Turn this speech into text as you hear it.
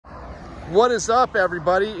What is up,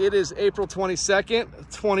 everybody? It is April 22nd,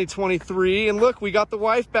 2023, and look, we got the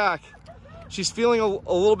wife back. She's feeling a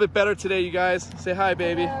little bit better today, you guys. Say hi,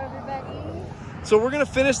 baby. Hello, everybody. So we're gonna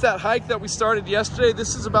finish that hike that we started yesterday.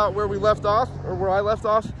 This is about where we left off, or where I left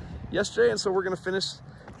off yesterday, and so we're gonna finish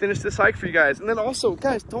this hike for you guys. And then also,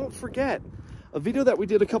 guys, don't forget a video that we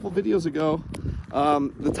did a couple videos ago.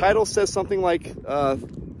 The title says something like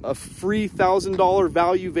a free $1,000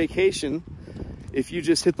 value vacation. If you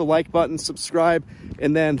just hit the like button, subscribe,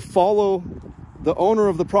 and then follow the owner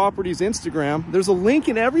of the property's Instagram. There's a link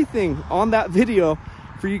and everything on that video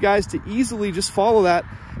for you guys to easily just follow that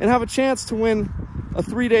and have a chance to win a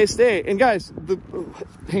 3-day stay. And guys,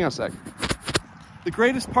 hang on a sec. The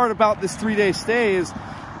greatest part about this 3-day stay is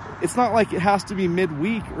it's not like it has to be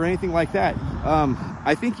midweek or anything like that.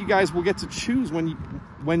 I think you guys will get to choose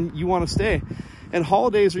when you want to stay. And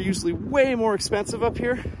holidays are usually way more expensive up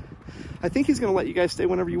here. I think he's going to let you guys stay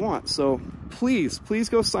whenever you want. So please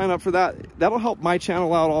go sign up for that. That'll help my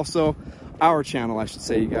channel out also. Our channel, I should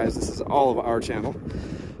say, you guys. This is all of our channel.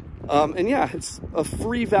 And yeah, it's a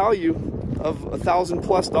free value of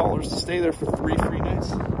 $1,000+ to stay there for 3 free nights.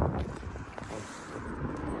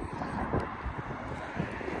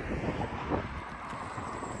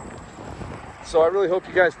 So I really hope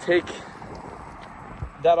you guys take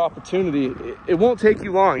that opportunity. It won't take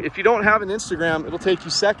you long. If you don't have an Instagram, it'll take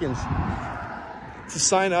you seconds to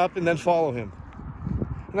sign up and then follow him.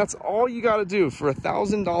 And that's all you got to do for a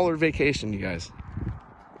 $1,000 vacation, you guys.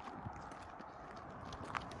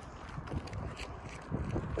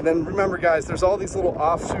 And then remember, guys, there's all these little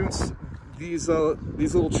offshoots, these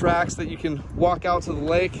little tracks that you can walk out to the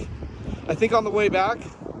lake. I think on the way back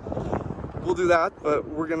we'll do that, but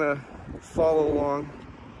we're gonna follow along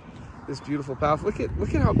this beautiful path. Look at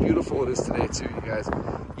how beautiful it is today too, you guys.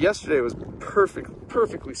 Yesterday was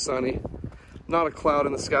perfectly sunny, not a cloud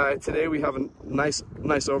in the sky. Today we have a nice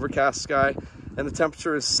overcast sky, and the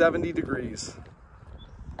temperature is 70 degrees.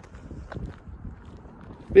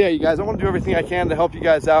 But yeah, you guys, I want to do everything I can to help you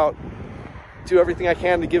guys out, do everything I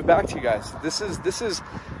can to give back to you guys. This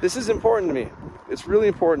is important to me. It's really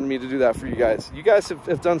important to me to do that for you guys. You guys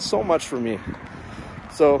have done so much for me.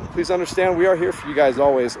 So please understand, we are here for you guys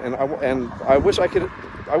always, and I wish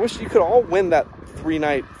you could all win that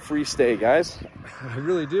 3-night free stay, guys. I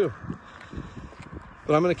really do.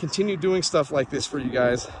 But I'm going to continue doing stuff like this for you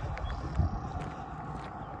guys.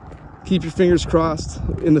 Keep your fingers crossed.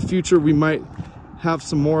 In the future, we might have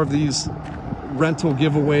some more of these rental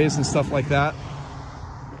giveaways and stuff like that.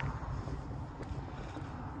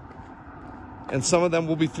 And some of them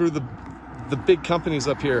will be through the big companies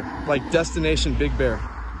up here, like Destination Big Bear.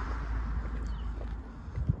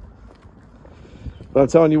 But I'm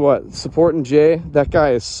telling you what, supporting Jay, that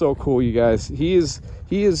guy is so cool, you guys. He is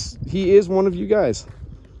one of you guys.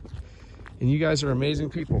 And you guys are amazing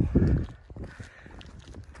people. So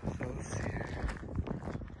let's see here.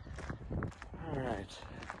 All right.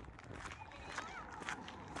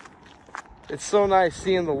 It's so nice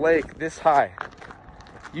seeing the lake this high.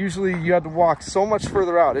 Usually you had to walk so much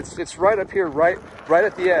further out. It's right up here, right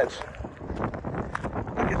at the edge.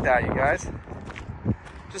 Look at that, you guys.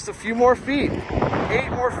 Just a few more feet, 8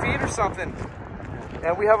 more feet or something,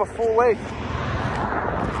 and we have a full lake.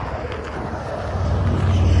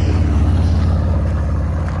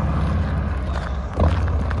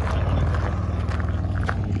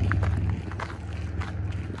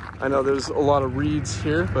 I know there's a lot of reeds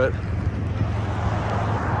here, but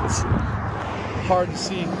it's hard to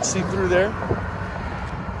see through there.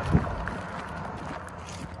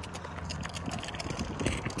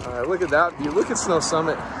 All right, look at that view. Look at Snow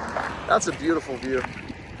Summit. That's a beautiful view.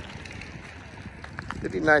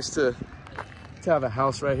 It'd be nice to have a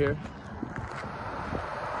house right here.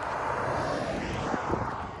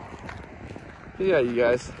 Yeah, you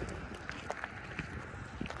guys.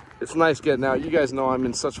 It's nice getting out. You guys know I'm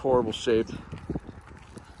in such horrible shape.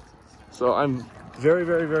 So I'm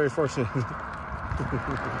very fortunate.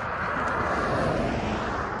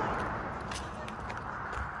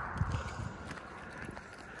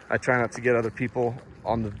 I try not to get other people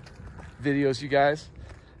on the videos, you guys,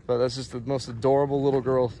 but that's just the most adorable little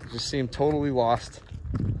girl. Just seemed totally lost.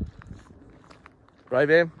 Right,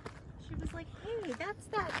 babe? She was like, hey, that's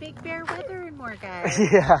that Big Bear weather and more guy.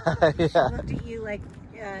 Yeah. She looked at you like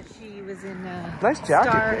she was in a nice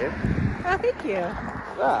jacket, babe. Oh, thank you.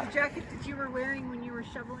 Yeah. The jacket that you were wearing when you were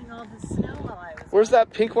shoveling all the snow while I was Where's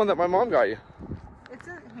that pink one that my mom got you? It's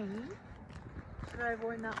not hanging. Should I have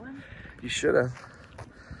worn that one? You should have.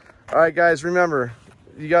 All right, guys, remember,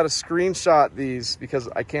 you got to screenshot these because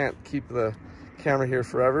I can't keep the camera here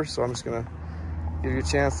forever. So I'm just going to Give you a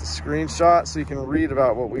chance to screenshot so you can read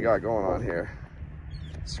about what we got going on here.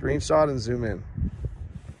 Screenshot and zoom in.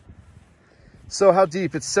 So how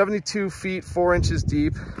deep? It's 72 feet, 4 inches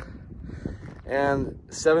deep, and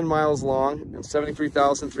 7 miles long, and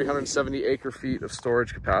 73,370 acre feet of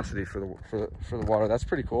storage capacity for the water. That's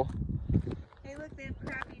pretty cool. Hey, look, they have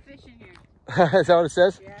crappie fish in here. Is that what it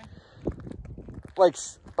says? Yeah. Like,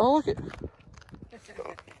 oh,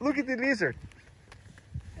 look at the lizard.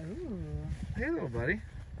 Ooh. Hey, little buddy.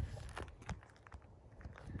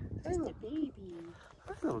 Just a baby.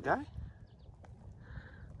 Hi, little guy.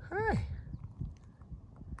 Hi.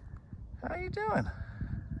 How you doing?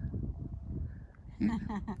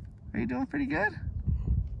 Are you doing pretty good?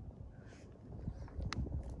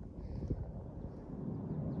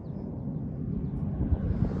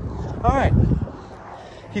 All right.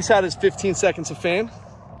 He's had his 15 seconds of fame.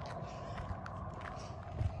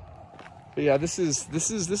 But yeah, this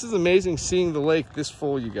is amazing seeing the lake this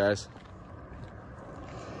full, you guys.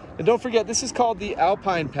 And don't forget, this is called the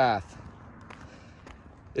Alpine path.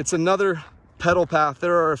 It's another pedal path.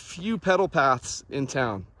 There are a few pedal paths in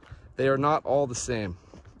town. They are not all the same.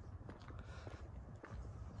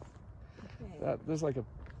 Okay. There's like a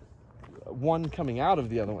one coming out of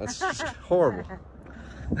the other one. That's just horrible.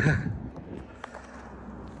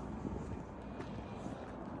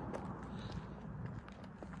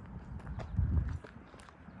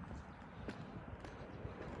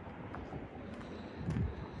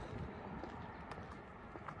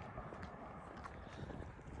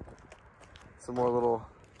 Some more little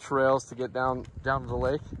trails to get down to the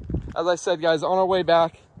lake. As I said, guys, on our way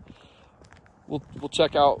back, we'll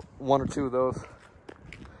check out 1 or 2 of those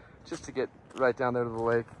just to get right down there to the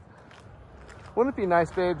lake. Wouldn't it be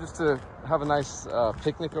nice, babe, just to have a nice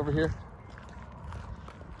picnic over here?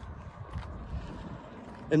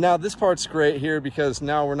 And now this part's great here because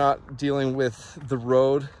now we're not dealing with the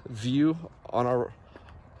road view on our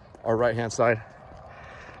right-hand side.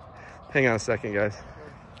 Hang on a second, guys.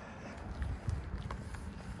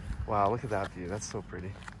 Wow, look at that view. That's so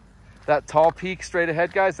pretty. That tall peak straight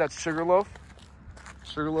ahead, guys, that's Sugarloaf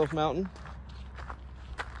Mountain.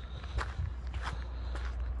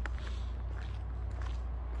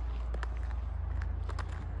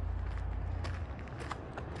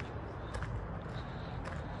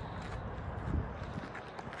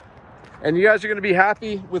 And you guys are gonna be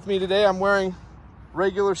happy with me today. I'm wearing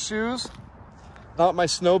regular shoes, not my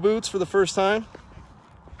snow boots for the first time.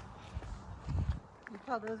 You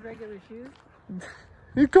call those regular shoes?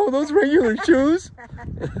 You call those regular shoes?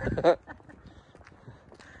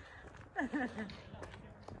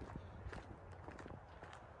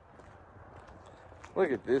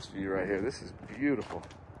 Look at this view right here. This is beautiful.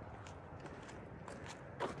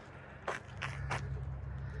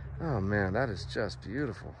 Oh man, that is just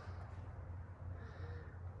beautiful.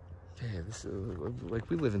 Yeah, this is like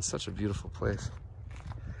we live in such a beautiful place.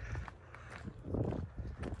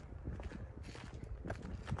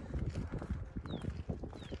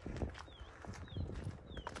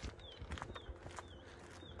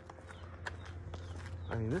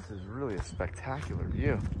 I mean, this is really a spectacular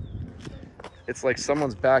view. It's like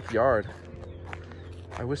someone's backyard.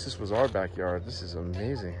 I wish this was our backyard. This is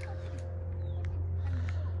amazing.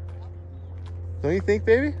 Don't you think,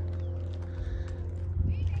 baby?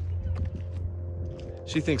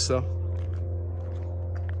 She thinks so.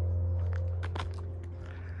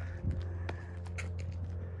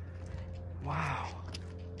 Wow.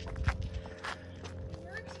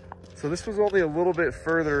 So this was only a little bit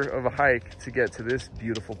further of a hike to get to this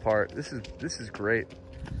beautiful part. This is great.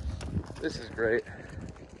 This is great.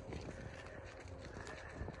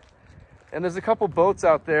 And there's a couple boats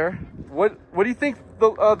out there. What do you think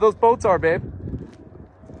those boats are, babe?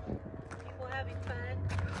 People having fun.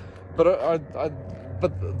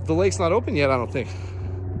 But the lake's not open yet, I don't think.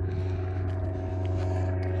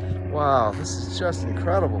 Wow, this is just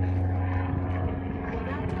incredible. Well,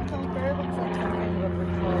 that's the boat there. Looks like some kind of a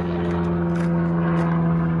patrol.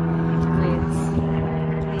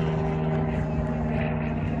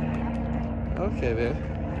 Okay, babe.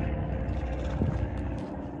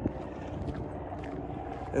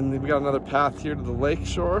 And we got another path here to the lake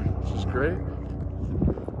shore, which is great.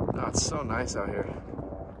 Oh, it's so nice out here.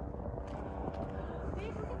 Hey,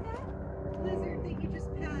 look at that lizard that you just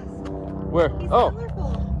passed. Where? He's Oh.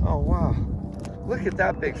 colorful. Oh, wow. Look at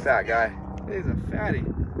that big fat guy. He's a fatty. He's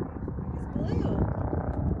blue.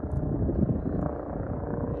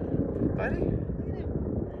 Buddy? Look at him.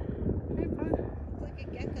 Hey, bud. Looks like a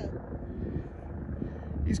gecko.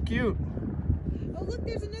 He's cute. Oh, look,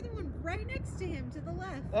 there's another one right next to him to the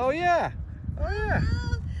left. Oh, yeah. Oh, yeah.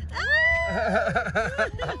 Oh,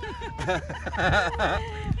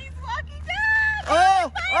 He's walking down.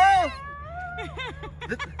 Oh, oh!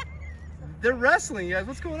 They're wrestling, guys.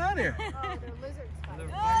 What's going on here? Oh, they're lizards fighting.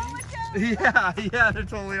 Oh, watch out. Yeah, they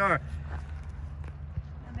totally are.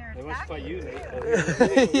 And they're They must fight you,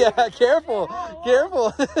 Nate. Yeah, careful,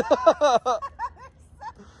 careful.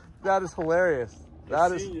 That is hilarious.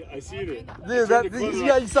 That is, I see it. dude.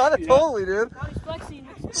 Yeah, you saw that totally, dude.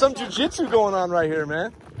 Some jiu-jitsu going on right here,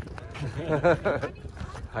 man.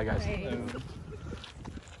 Hi, guys.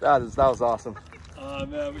 That was awesome.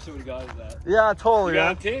 Man, I wish I would have gotten that. Yeah, totally. You got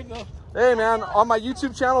Man. on tape, though? Hey, man, on my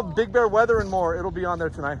YouTube channel, Big Bear Weather and More. It'll be on there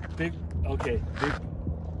tonight. Big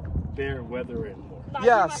Bear Weather and More.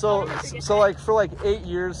 Yeah, so like for like 8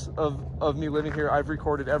 years of me living here, I've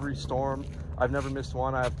recorded every storm. I've never missed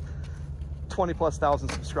one. I have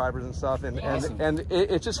 20,000+ subscribers and stuff, and Awesome. and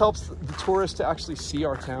it just helps the tourists to actually see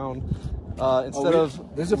our town instead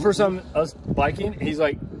of. This is the first time us biking. He's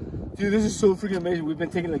like, dude, this is so freaking amazing. We've been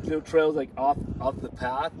taking like little trails like off the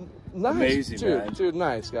path. Nice, Amazing, dude, dude,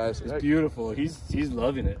 nice guys. It's beautiful. He's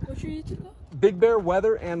loving it. What's your YouTube? Big Bear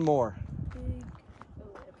Weather and More.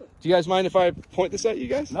 Do you guys mind if I point this at you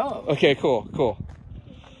guys? No. Okay, cool.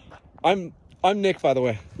 I'm Nick, by the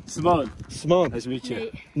way. Simone. Nice to meet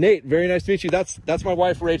you. Nate, very nice to meet you. That's my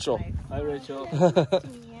wife, Rachel. Hi, Rachel.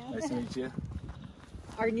 Nice to meet you.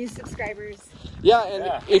 Our new subscribers. Yeah,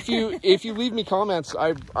 and if you leave me comments,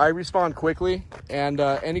 I respond quickly. And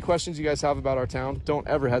any questions you guys have about our town, don't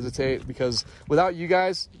ever hesitate, because without you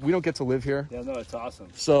guys, we don't get to live here. Yeah, no, it's awesome.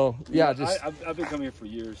 So yeah, I've been coming here for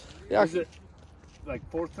years. Yeah. Is it like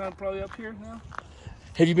 4th time probably up here now?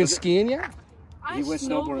 Have you been skiing yet? He went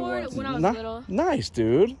snowboarding once. when I was little. Nice,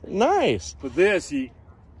 dude. Nice. But this, Yeah,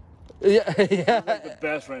 he's like the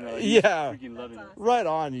best right now. He's Yeah. freaking loving it. Right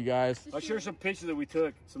on, you guys. I'll share some pictures that we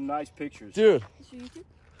took. Some nice pictures. Dude,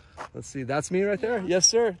 let's see. That's me right there. Yes,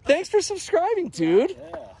 sir. Thanks for subscribing, dude. Yeah.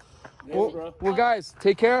 Yes, bro. Well, guys,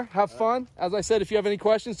 take care. Have fun. As I said, if you have any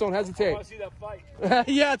questions, don't I hesitate. want to see that fight.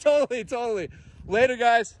 Yeah, totally. Later,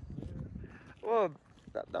 guys. Well,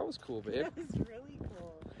 that was cool, babe. That was really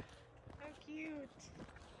cool. How cute.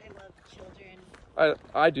 I love children.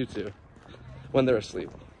 I do too, when they're asleep.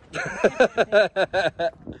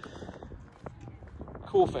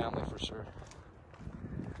 Cool family for sure.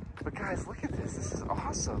 But guys, look at this. This is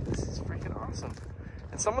awesome. This is freaking awesome.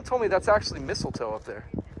 And someone told me that's actually mistletoe up there.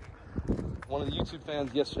 One of the YouTube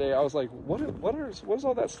fans yesterday, I was like, what is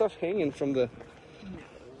all that stuff hanging from the...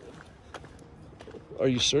 Are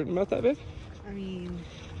you certain about that, babe? I mean,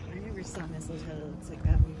 I never saw mistletoe that looks like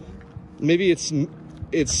that before. Maybe it's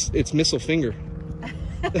missile finger.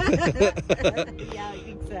 Yeah, I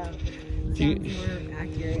think so. Do you- Sounds more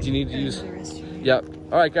accurate. do you need to than use- the restroom. Yep.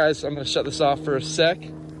 All right, guys, I'm gonna shut this off for a sec.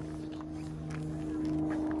 Babe,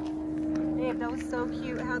 that was so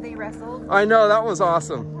cute how they wrestled. I know, that was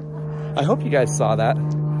awesome. I hope you guys saw that.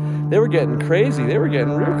 They were getting crazy. They were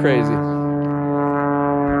getting real crazy.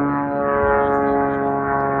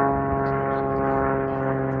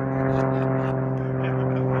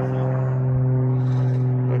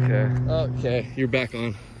 Okay, you're back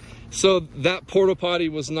on. So that porta potty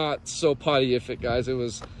was not so potty-ific, guys. It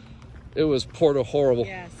was porta horrible.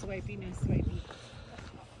 Yeah, swipey, no swipey.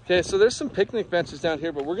 Okay, so there's some picnic benches down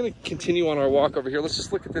here, but we're gonna continue on our walk over here. Let's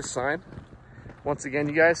just look at this sign once again,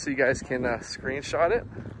 you guys, so you guys can screenshot it.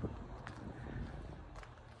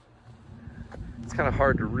 It's kind of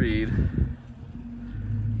hard to read.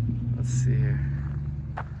 Let's see here.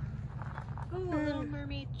 Oh, Little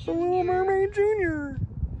Mermaid The Junior. Little Mermaid Junior.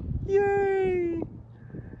 Yay!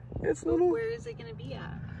 It's But little. where is it gonna be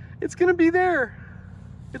at? It's gonna be there.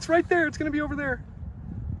 It's right there. It's gonna be over there.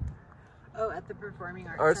 Oh, at the Performing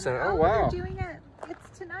Arts Arts Center. Center. Oh, wow. They're doing it.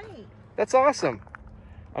 It's tonight. That's awesome.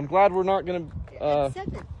 I'm glad we're not gonna. At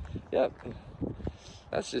 7. Yep.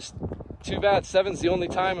 That's just too bad. 7's the only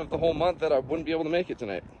time of the whole month that I wouldn't be able to make it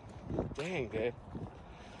tonight. Dang, babe.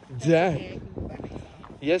 Dang. Okay, I can go by myself.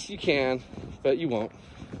 Yes, you can, but you won't.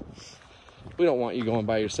 We don't want you going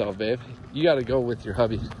by yourself, babe. You got to go with your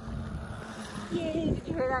hubby. Yay, did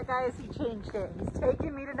you hear that, guys? He changed it. He's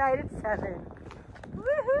taking me tonight at 7.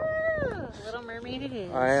 Woohoo! Little Mermaid it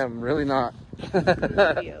is. I am really not. I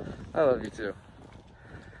love you. I love you too.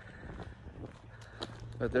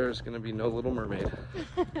 But there's going to be no Little Mermaid.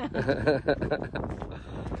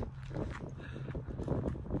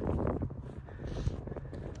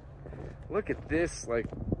 Look at this, like,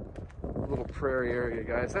 little prairie area,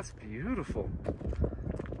 guys. That's beautiful.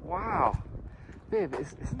 Wow. Babe,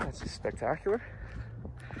 isn't that just spectacular?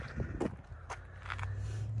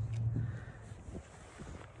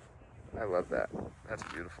 I love that. That's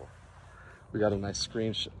beautiful. We got a nice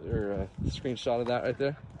screenshot of that right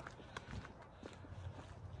there.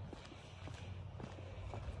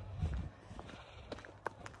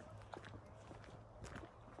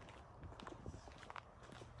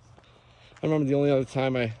 I remember the only other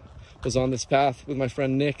time I was on this path with my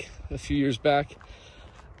friend Nick a few years back,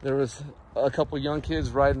 there was a couple young kids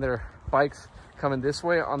riding their bikes coming this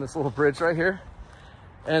way on this little bridge right here.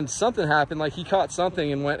 And something happened, like he caught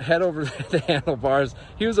something and went head over the handlebars.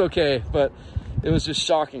 He was okay, but it was just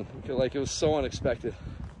shocking. Like, it was so unexpected.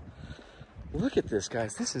 Look at this,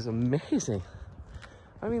 guys. This is amazing.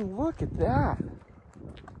 I mean, look at that.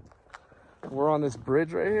 We're on this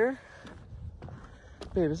bridge right here.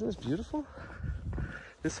 Babe, isn't this beautiful?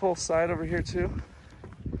 This whole side over here too.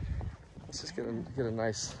 Let's just get a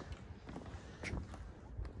nice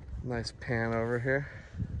pan over here.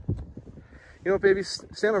 You know what, baby?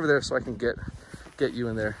 Stand over there so I can get you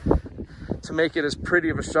in there to make it as pretty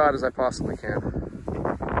of a shot as I possibly can.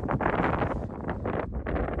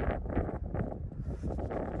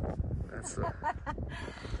 That's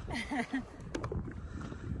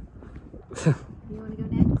You want to go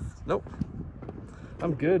next? Nope.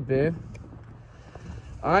 I'm good, babe.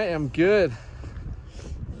 I am good.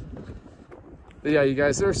 But yeah, you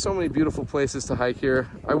guys, there are so many beautiful places to hike here.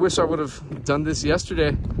 I wish I would have done this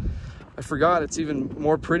yesterday. I forgot it's even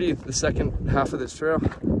more pretty the second half of this trail.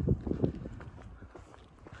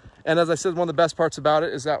 And as I said, one of the best parts about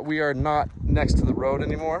it is that we are not next to the road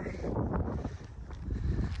anymore.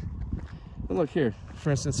 And look here, for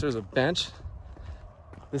instance, there's a bench.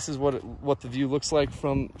 This is what the view looks like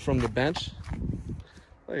from the bench.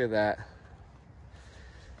 Look at that.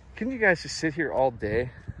 Couldn't you guys just sit here all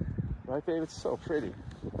day? Right, babe? It's so pretty.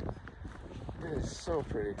 It is so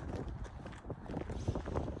pretty.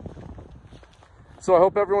 So I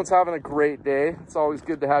hope everyone's having a great day. It's always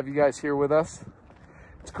good to have you guys here with us.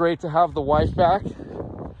 It's great to have the wife back.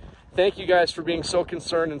 Thank you guys for being so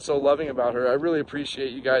concerned and so loving about her. I really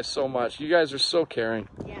appreciate you guys so much. You guys are so caring.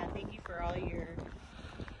 Yeah, thank you for all your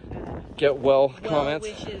get well comments.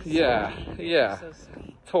 Wishes. Yeah, yeah. So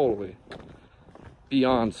sweet. Totally.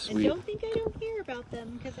 Beyond sweet. And don't think I don't hear about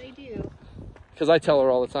them, because I do. Because I tell her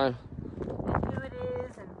all the time. And who it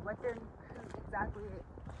is and who exactly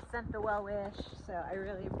sent the well wish. So I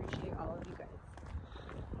really appreciate all of you guys.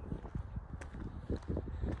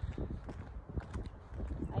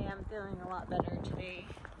 I am feeling a lot better today.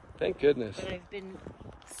 Thank goodness. But I've been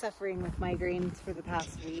suffering with migraines for the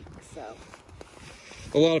past week, so.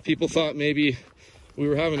 A lot of people thought maybe we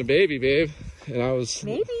were having a baby, babe. And I was...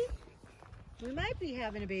 Maybe. We might be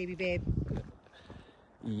having a baby, babe.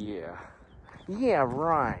 Yeah. Yeah,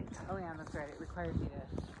 right. Oh yeah, that's right. It requires you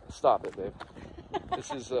to... Stop it, babe.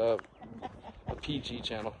 This is a PG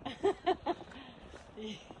channel.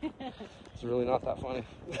 It's really not that funny.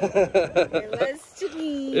 It was to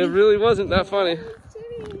me. It really wasn't that funny. It was to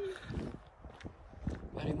me.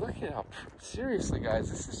 I mean, look at how... Seriously,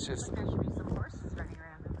 guys, this is just... There should be some horses running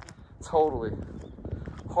around over here. Totally.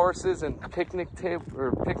 Horses and picnic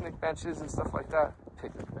benches and stuff like that.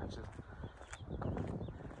 Picnic benches.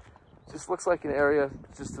 Just looks like an area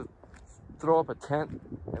just to throw up a tent,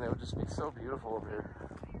 and it would just be so beautiful over here.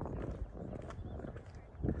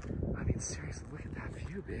 I mean, seriously, look at that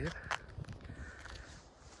view, babe.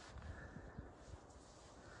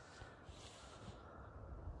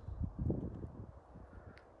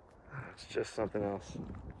 It's just something else.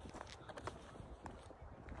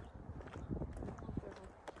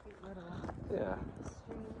 Yeah.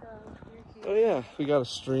 Oh yeah, we got a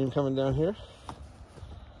stream coming down here.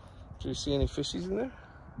 Do you see any fishies in there?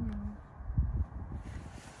 No.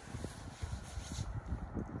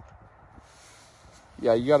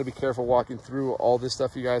 Yeah, you got to be careful walking through all this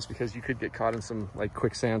stuff, you guys, because you could get caught in some like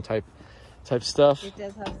quicksand type stuff. It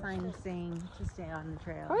does have signs saying to stay on the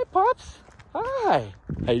trail. Hi, Pops. Hi.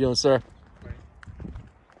 How you doing, sir?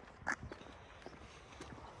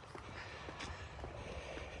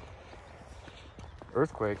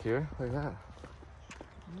 Earthquake here. Look at that.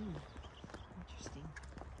 Interesting.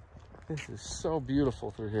 This is so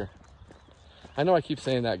beautiful through here. I know I keep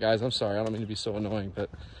saying that, guys. I'm sorry. I don't mean to be so annoying, but...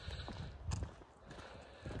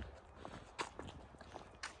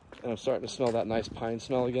 And I'm starting to smell that nice pine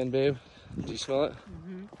smell again, babe. Do you smell it?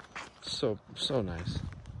 Mm-hmm. So nice.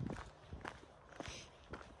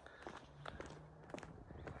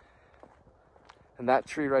 And that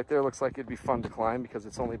tree right there looks like it'd be fun to climb because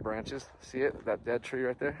it's only branches. See it? That dead tree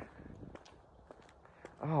right there?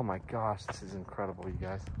 Oh my gosh, this is incredible, you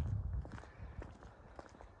guys.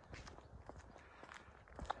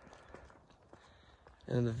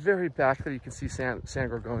 And in the very back there, you can see San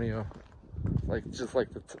Gorgonio, like just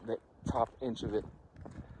like the top inch of it.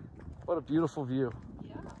 What a beautiful view.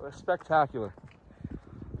 Yeah. What a spectacular.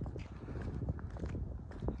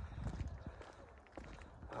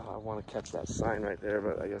 Oh, I want to catch that sign right there,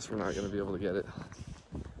 but I guess we're not going to be able to get it.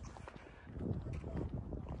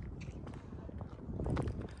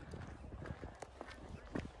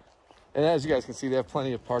 And as you guys can see, they have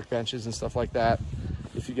plenty of park benches and stuff like that.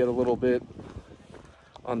 If you get a little bit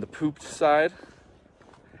on the pooped side,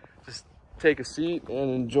 just take a seat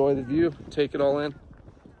and enjoy the view. Take it all in.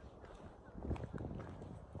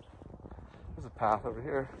 There's a path over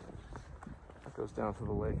here that goes down to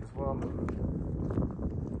the lake as well.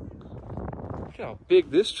 Look at how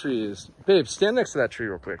big this tree is. Babe, stand next to that tree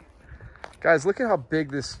real quick. Guys, look at how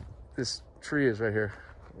big this tree is right here.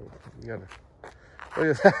 You gotta...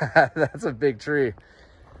 Look at that. That's a big tree.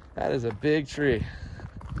 That is a big tree.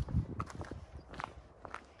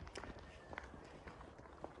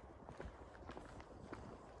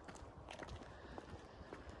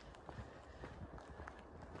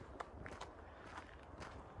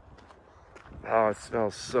 Oh, it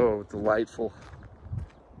smells so delightful.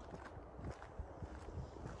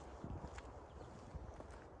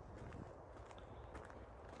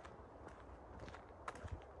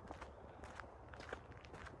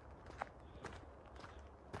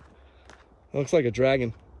 It looks like a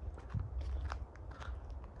dragon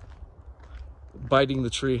biting the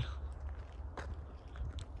tree.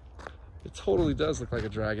 It totally does look like a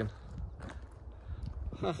dragon.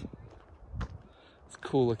 Huh. It's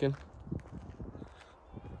cool looking.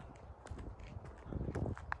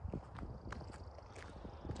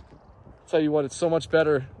 Tell you what, it's so much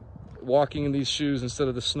better walking in these shoes instead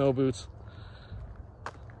of the snow boots.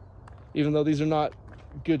 Even though these are not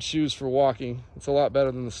good shoes for walking, it's a lot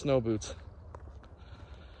better than the snow boots.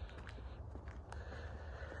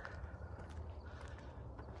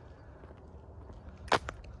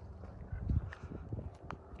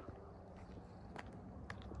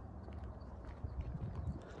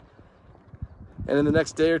 And in the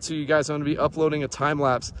next day or two, you guys, I'm going to be uploading a time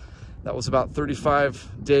lapse that was about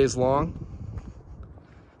 35 days long.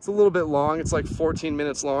 It's a little bit long. It's like 14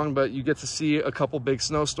 minutes long, but you get to see a couple big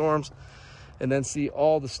snowstorms and then see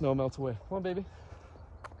all the snow melt away. Come on, baby.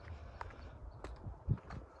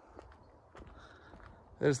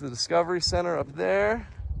 There's the Discovery Center up there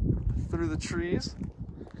through the trees.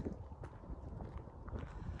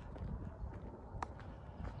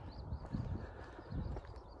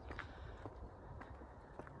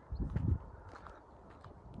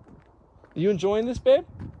 You enjoying this, babe?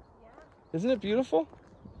 Yeah. Isn't it beautiful?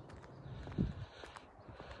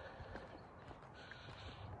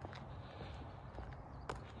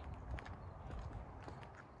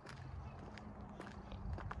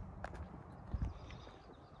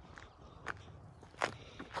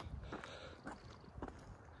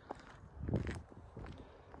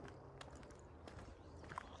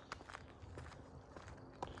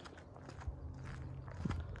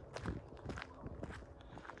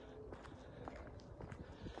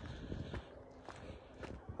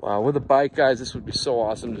 Wow, with a bike, guys, this would be so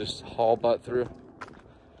awesome to just haul butt through.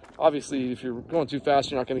 Obviously, if you're going too fast,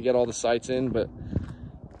 you're not going to get all the sights in, but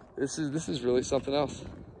this is really something else.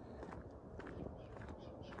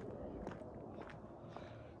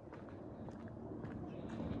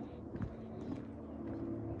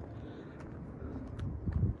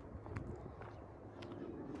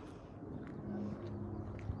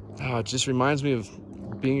 Oh, it just reminds me of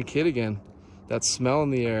being a kid again. That smell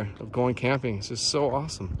in the air of going camping. It's just so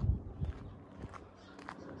awesome.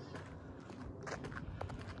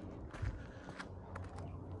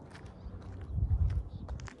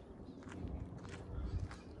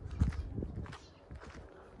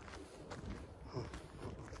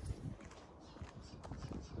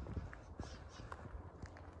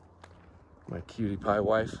 My cutie pie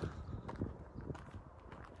wife.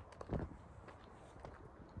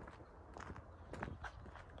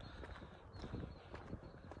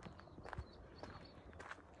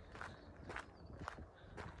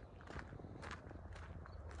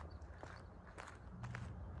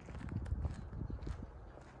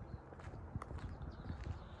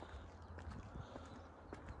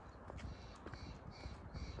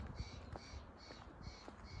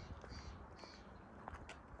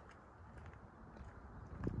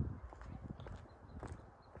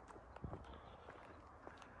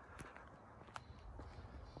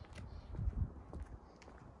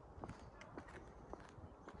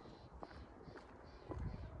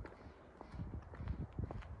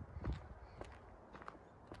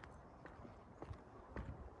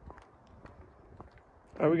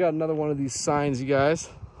 All right, we got another one of these signs, you guys.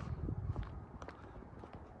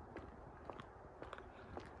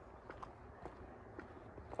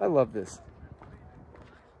 I love this.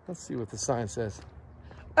 Let's see what the sign says.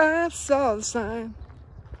 I saw the sign.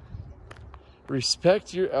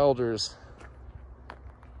 Respect your elders.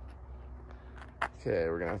 Okay,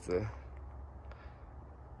 we're gonna have to.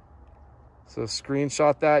 So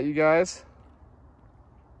screenshot that, you guys.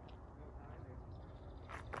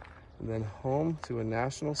 And then home to a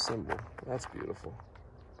national symbol. That's beautiful.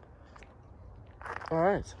 All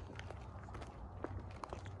right.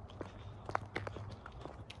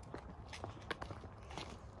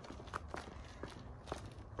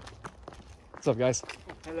 What's up, guys?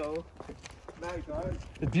 Hello. Nice, guys.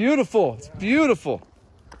 It's beautiful. It's beautiful.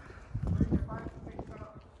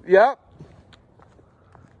 Yep.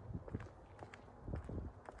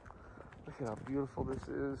 Look at how beautiful this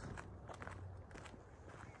is.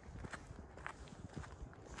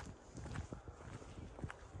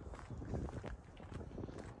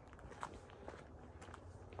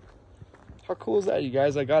 How cool is that, you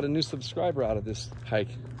guys? I got a new subscriber out of this hike.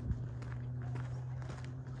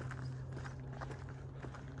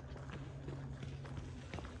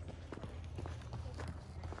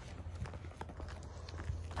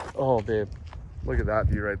 Oh, babe, look at that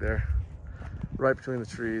view right there. Right between the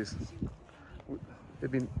trees.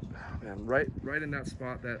 It'd be, man, right in that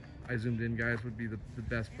spot that I zoomed in, guys, would be the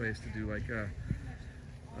best place to do like a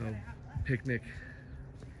picnic.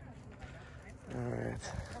 All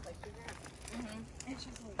right.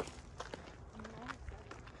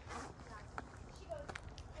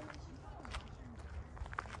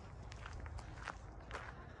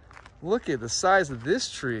 Look at the size of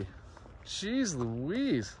this tree. Jeez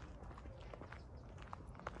Louise.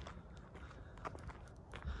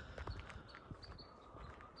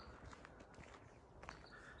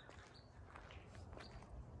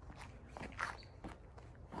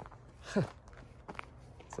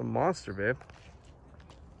 It's a monster, babe.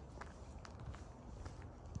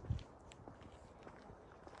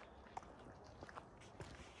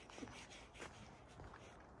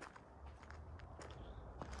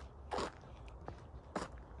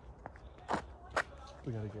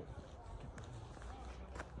 We gotta get.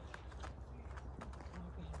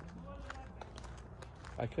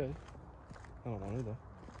 I could. I don't want to though.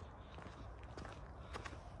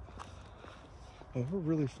 Oh, we're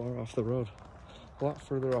really far off the road. A lot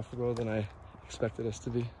further off the road than I expected us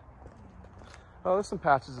to be. Oh, there's some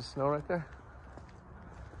patches of snow right there.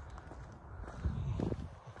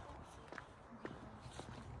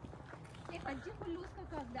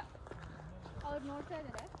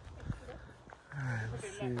 Alright,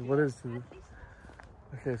 let's see. What is the...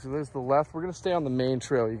 Okay, so there's the left. We're going to stay on the main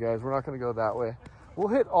trail, you guys. We're not going to go that way. We'll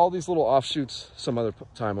hit all these little offshoots some other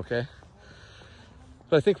time, okay?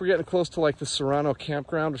 But I think we're getting close to like the Serrano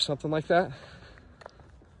campground or something like that.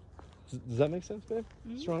 Does that make sense, babe?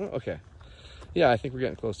 Mm-hmm. Serrano? Okay. Yeah, I think we're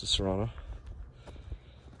getting close to Serrano.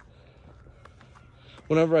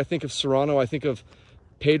 Whenever I think of Serrano, I think of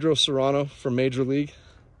Pedro Serrano from Major League.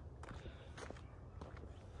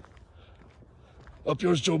 Up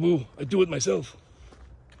yours, Jobu. I do it myself.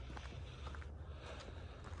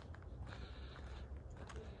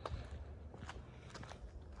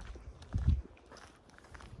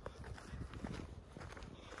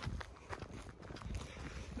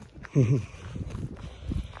 Look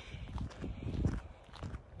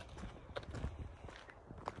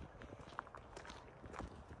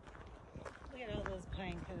at all those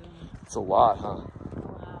pine cones. It's a lot, huh?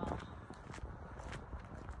 Wow.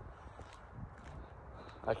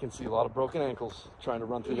 I can see a lot of broken ankles trying to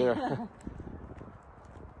run through there.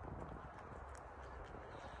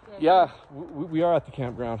 Yeah, we are at the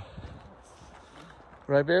campground.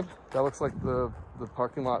 Right, babe? That looks like the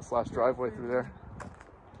parking lot / driveway through there.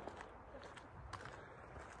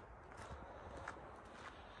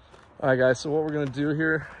 All right, guys, so what we're gonna do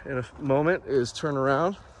here in a moment is turn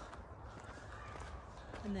around.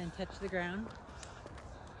 And then touch the ground.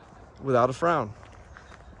 Without a frown.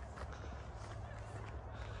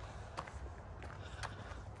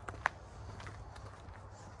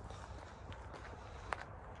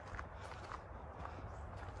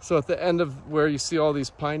 So at the end of where you see all these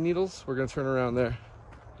pine needles, we're gonna turn around there.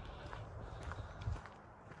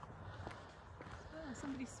 Oh,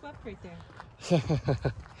 somebody swept right there.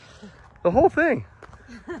 The whole thing.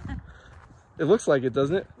 It looks like it,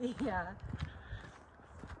 doesn't it? Yeah.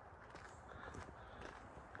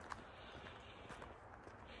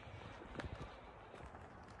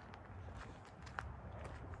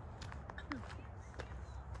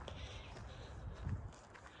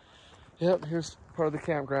 Yep, here's part of the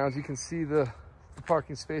campground. You can see the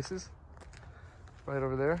parking spaces right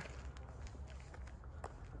over there.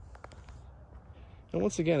 And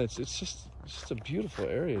once again, it's just a beautiful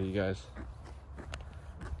area, you guys.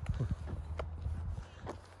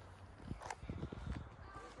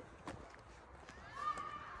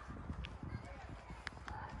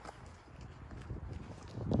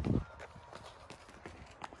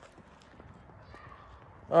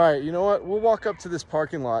 All right, you know what? We'll walk up to this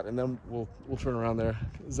parking lot and then we'll turn around there.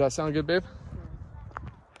 Does that sound good, babe?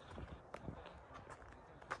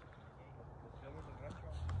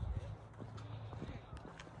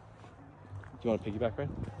 Do you want to piggyback, right?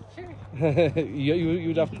 Sure.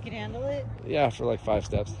 You'd have, You can handle it? yeah, for like 5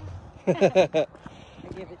 steps. I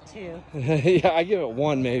give it 2. Yeah, I give it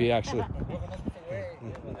 1 maybe, actually.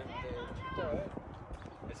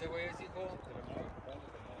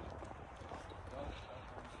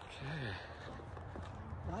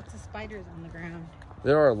 Lots of spiders on the ground.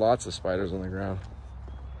 There are lots of spiders on the ground.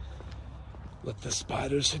 Let the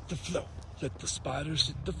spiders hit the floor. Let the spiders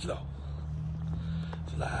hit the floor.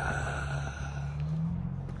 Fly.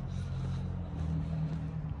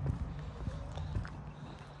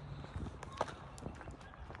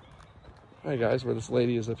 All right, guys, where this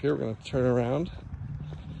lady is up here, we're going to turn around.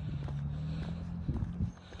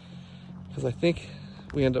 Because I think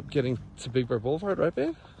we end up getting to Big Bear Boulevard, right,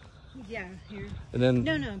 babe? Yeah, here. And then...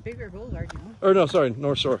 No, Big Bear Boulevard, no. Or no, sorry,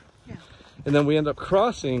 North Shore. Yeah. And then we end up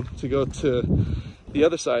crossing to go to the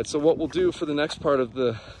other side. So what we'll do for the next part of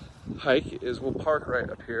the hike is we'll park right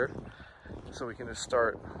up here so we can just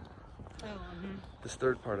start this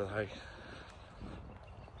third part of the hike.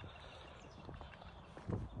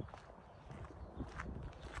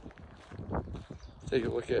 Take a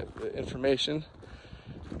look at the information.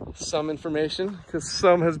 Some information, because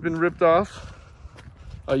some has been ripped off.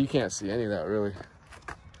 Oh, you can't see any of that, really.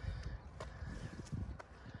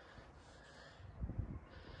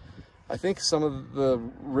 I think some of the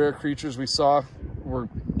rare creatures we saw were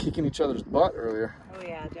kicking each other's butt earlier. Oh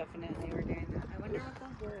yeah, definitely we're doing that. I wonder what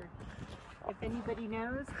those were. If anybody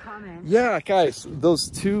knows, comment. Yeah, guys, those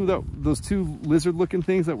two lizard-looking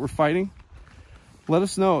things that were fighting, let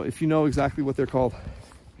us know if you know exactly what they're called.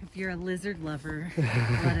 If you're a lizard lover,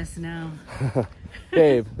 let us know.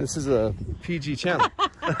 Babe, this is a PG channel.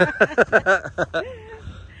 I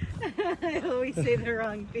always say the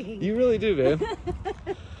wrong thing. You really do, babe.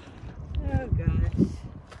 Oh gosh.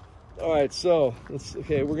 All right, so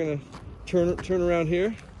okay, we're gonna turn around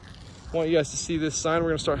here. I want you guys to see this sign. We're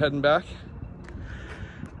gonna start heading back.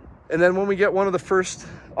 And then when we get one of the first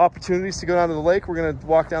opportunities to go down to the lake, we're gonna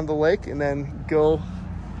walk down to the lake and then go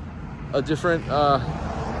a different,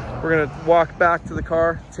 we're gonna walk back to the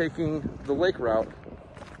car taking the lake route.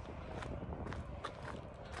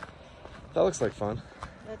 That looks like fun.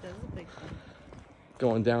 That does look like fun.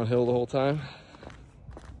 Going downhill the whole time.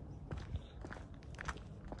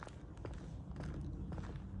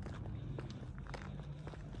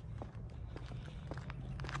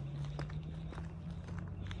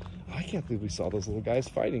 I can't believe we saw those little guys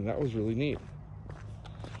fighting. That was really neat.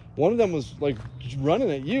 One of them was like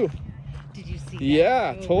running at you. Did you see that?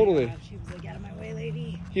 Yeah, Oh totally. my gosh, she was like, out of my way,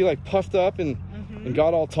 lady. He like puffed up and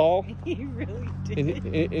got all tall. He really did.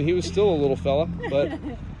 And he was still a little fella, but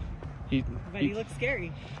he looked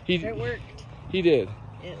scary. It worked. He did.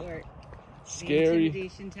 It worked. Scary. The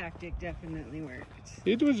intimidation tactic definitely worked.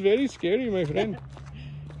 It was very scary, my friend.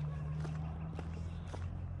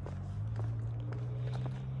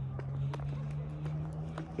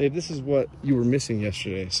 Babe, this is what you were missing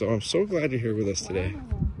yesterday, so I'm so glad you're here with us today. Wow.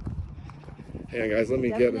 Hang on, guys, let me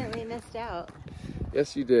get it. Definitely missed out.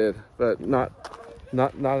 Yes, you did, but not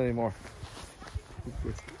anymore.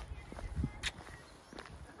 It's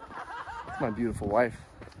my beautiful wife.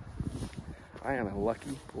 I am a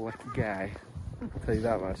lucky guy. I'll tell you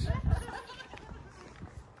that much.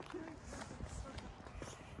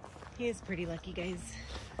 He is pretty lucky, guys.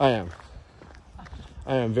 I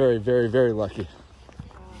am very, very, very lucky.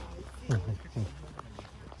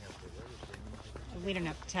 We don't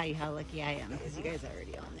have to tell you how lucky I am because you guys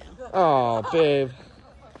already all know. Oh, babe.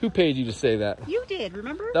 Who paid you to say that? You did,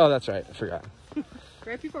 remember? Oh, that's right. I forgot.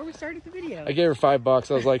 Right before we started the video. I gave her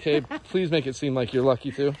 $5. I was like, hey, please make it seem like you're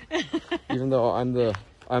lucky too. Even though I'm the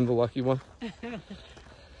lucky one.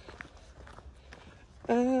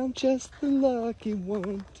 I'm just the lucky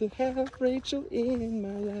one to have Rachel in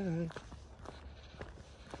my life.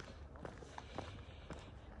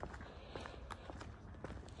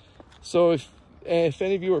 So if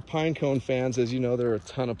any of you are pine cone fans, as you know, there are a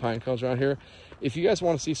ton of pine cones around here. If you guys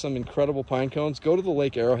want to see some incredible pine cones, go to the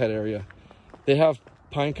Lake Arrowhead area. They have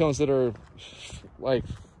pine cones that are like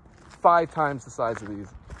 5 times the size of these.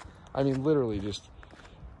 I mean, literally just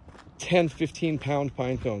 10, 15 pound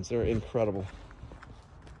pine cones. They're incredible.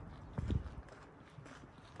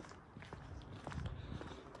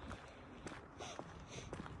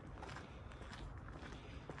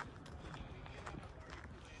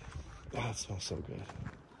 smells so good.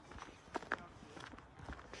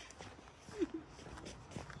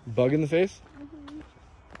 Bug in the face?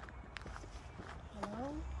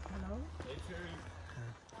 Hello? Hello?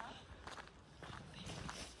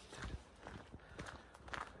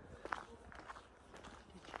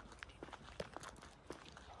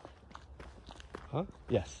 Huh?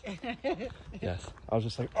 Yes. Yes. I was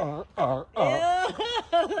just like, You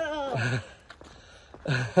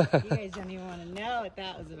guys don't even want to know what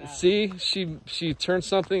that was about. See, she turned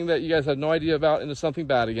something that you guys had no idea about into something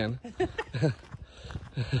bad again.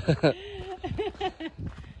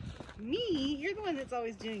 Me? You're the one that's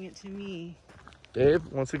always doing it to me. Babe,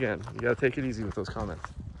 once again, you gotta take it easy with those comments.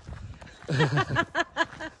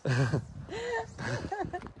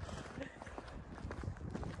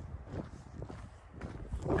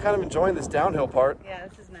 I'm kind of enjoying this downhill part. Yeah,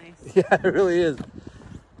 this is nice. Yeah, it really is.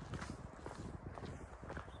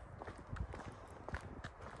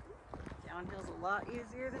 Downhill's a lot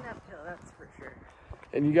easier than uphill, that's for sure.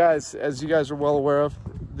 And you guys, as you guys are well aware of,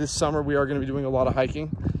 this summer we are going to be doing a lot of hiking.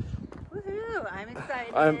 Woohoo! I'm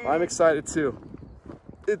excited. I'm excited too.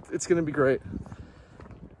 It's going to be great.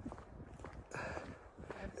 I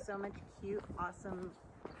have so much cute, awesome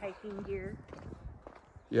hiking gear.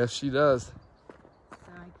 Yes, she does.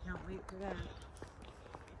 So I can't wait for that.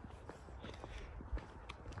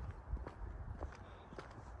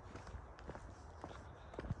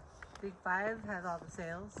 Big Five has all the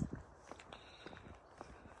sales.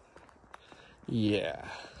 Yeah.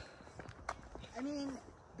 I mean,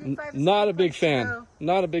 Big Five is Not a a big place to fan. go.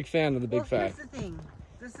 Not a big fan of the Big Five. Here's the thing.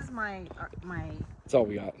 This is my That's all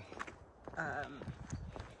we got.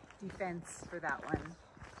 defense for that one.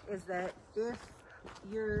 Is that if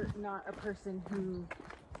you're not a person who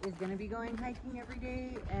is going to be going hiking every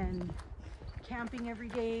day and camping every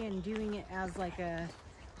day and doing it as like a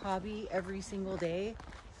hobby every single day,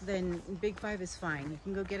 then Big Five is fine. You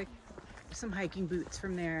can go get some hiking boots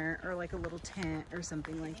from there, or like a little tent or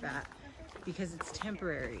something like that, because it's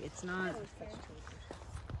temporary. It's not.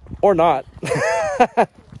 Or not.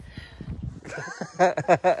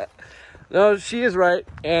 No, she is right.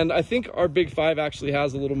 And I think our Big Five actually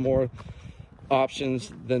has a little more options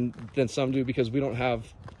than some do, because we don't have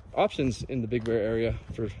options in the Big Bear area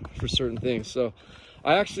for certain things. So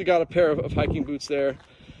I actually got a pair of hiking boots there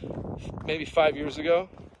maybe 5 years ago,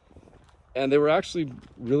 and they were actually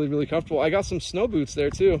really, really comfortable. I got some snow boots there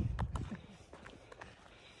too.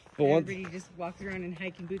 But Everybody just walks around in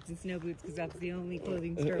hiking boots and snow boots because that's the only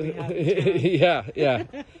clothing store we have in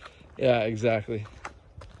town. Yeah, exactly.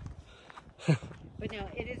 But no,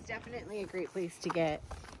 it is definitely a great place to get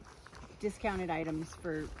discounted items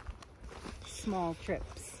for small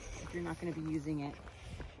trips if you're not going to be using it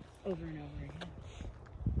over and over again.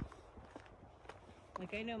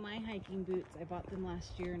 Like, I know my hiking boots, I bought them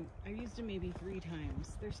last year and I used them maybe 3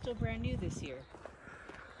 times. They're still brand new this year.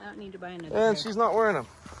 I don't need to buy another pair. And she's not wearing them.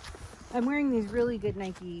 I'm wearing these really good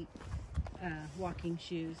Nike walking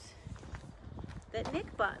shoes that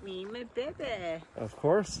Nick bought me, my baby. Of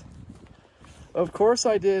course. Of course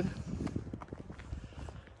I did.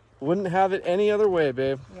 Wouldn't have it any other way,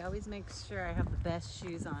 babe. He always makes sure I have the best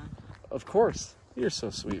shoes on. Of course. You're so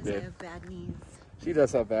sweet, Because I babe. have bad knees. She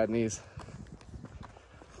does have bad knees.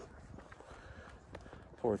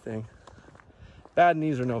 Poor thing. Bad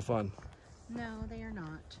knees are no fun. No, they are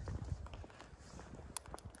not.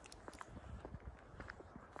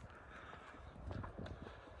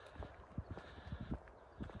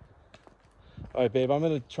 All right, babe, I'm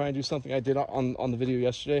going to try and do something I did on the video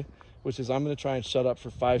yesterday, which is I'm going to try and shut up for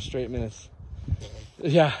 5 straight minutes.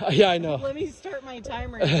 Yeah, I know. Let me start my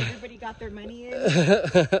timer. Everybody got their money in?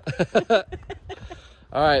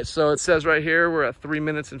 All right, so it says right here we're at 3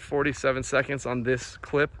 minutes and 47 seconds on this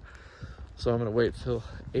clip. So I'm going to wait till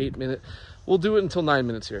 8 minutes. We'll do it until 9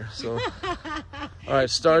 minutes here. So, all right,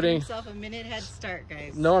 starting. Give yourself a minute head start,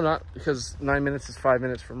 guys. No, I'm not, because 9 minutes is 5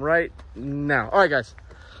 minutes from right now. All right, guys.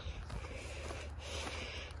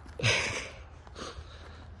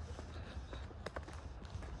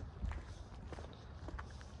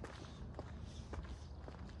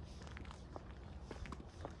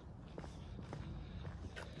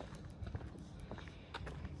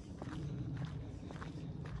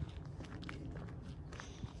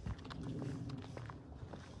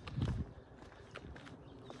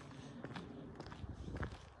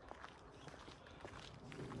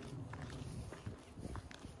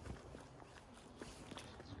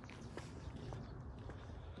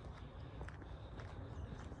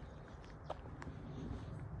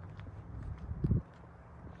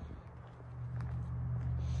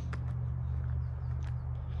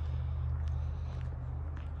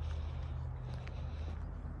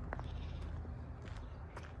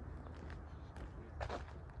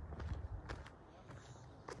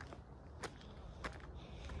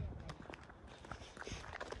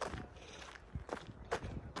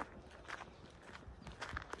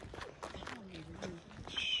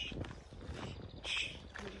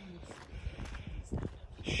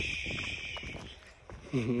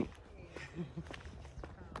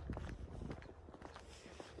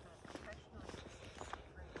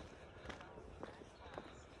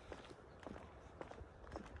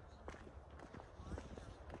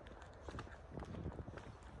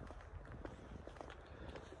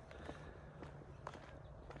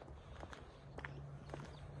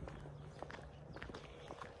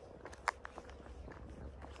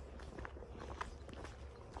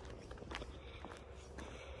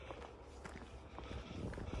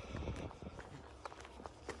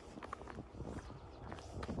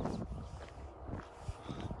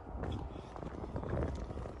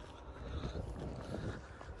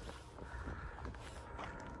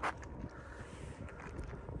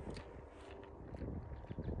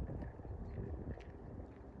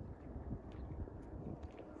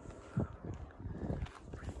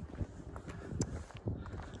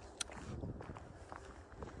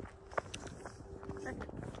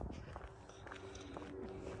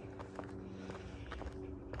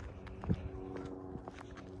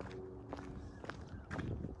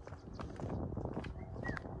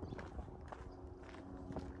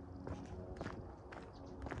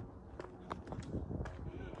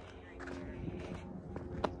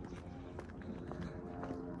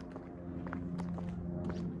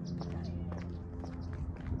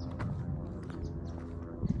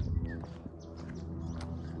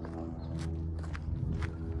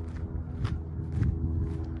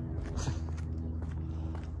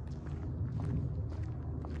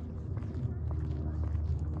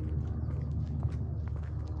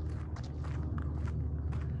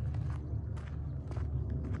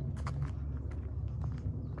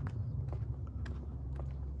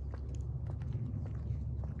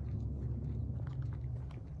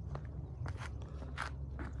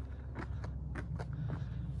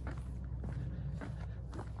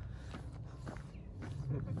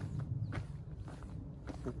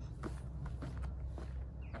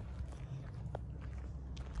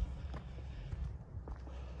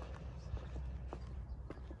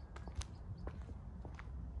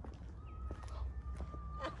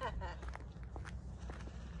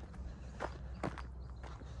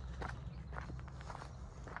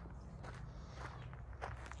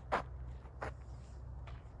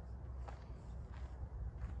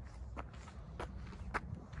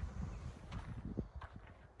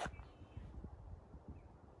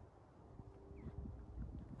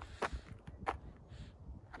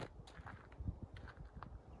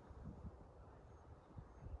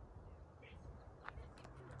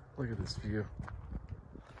 Look at this view.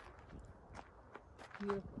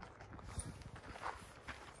 Beautiful.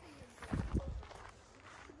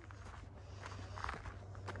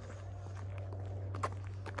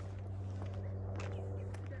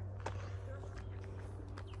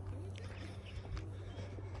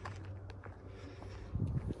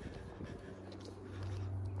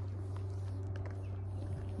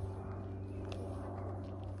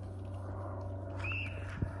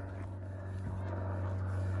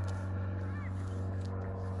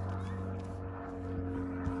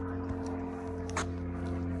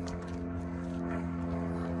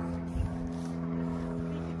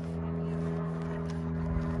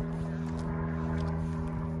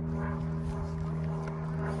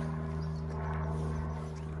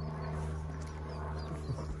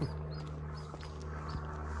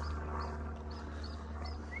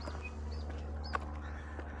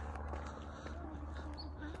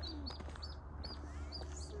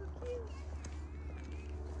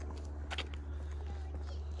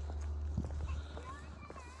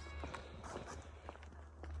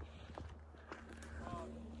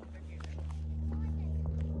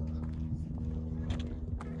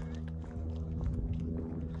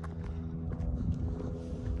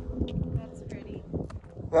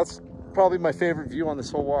 That's probably my favorite view on this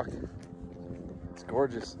whole walk. It's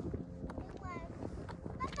gorgeous.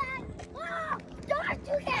 Don't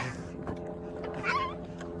do that!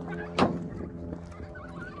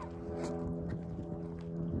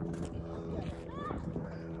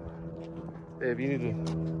 Babe, you need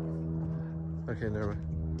to... Okay, never mind.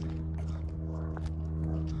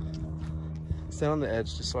 Stand on the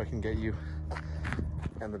edge just so I can get you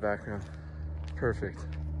in the background. Perfect.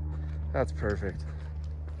 That's perfect.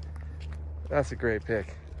 That's a great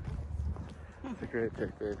pick. That's a great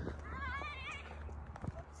pick, babe.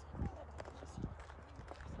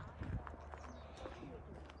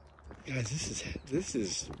 Guys, this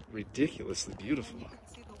is ridiculously beautiful. You can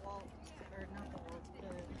see the wall, or not the wall,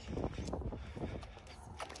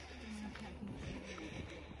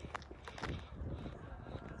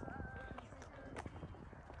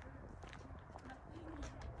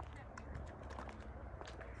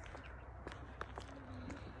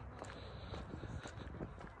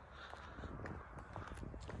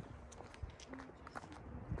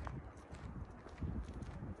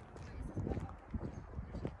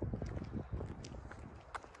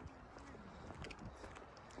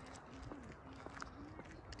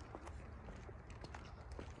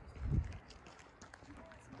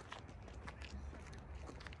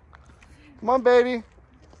 Come on, baby.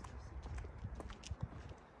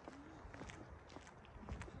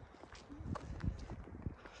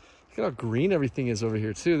 Look at how green everything is over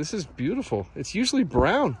here too. This is beautiful. It's usually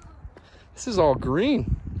brown. This is all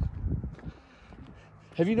green.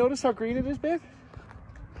 Have you noticed how green it is, babe?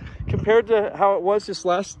 Compared to how it was just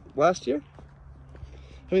last year?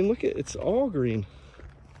 I mean, look at it's all green.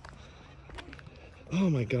 Oh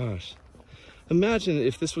my gosh. Imagine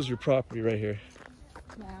if this was your property right here.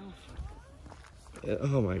 Wow.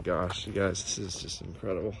 Oh my gosh, you guys, this is just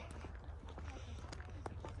incredible.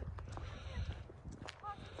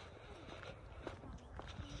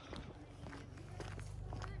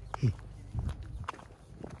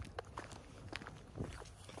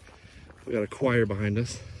 We got a choir behind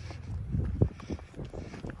us.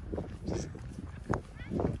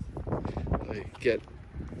 I get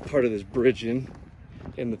part of this bridge in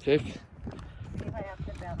the pick. If I have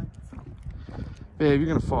to balance. Babe, you're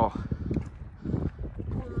gonna fall.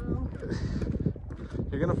 Hello.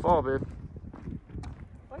 You're gonna fall, babe.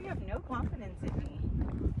 Well, you have no confidence in me.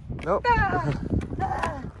 Nope.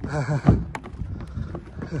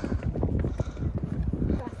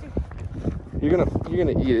 You're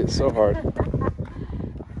gonna eat it so hard.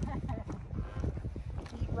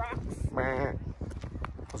 Eat rocks.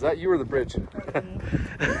 Was that you or the bridge? Do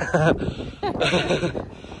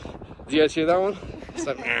you guys hear that one? It's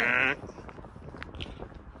like,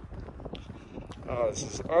 oh, this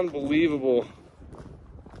is unbelievable.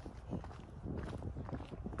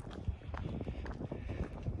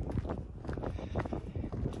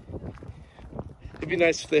 It'd be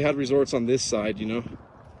nice if they had resorts on this side, you know?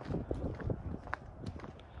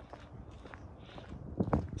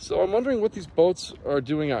 So I'm wondering what these boats are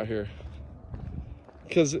doing out here.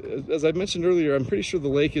 Because as I mentioned earlier, I'm pretty sure the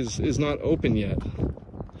lake is not open yet.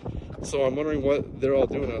 So I'm wondering what they're all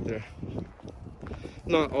doing out there.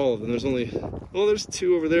 Not all of them. There's only, well, there's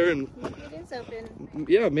two over there, and Maybe it is open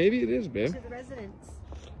yeah, maybe it is, babe. to the residents.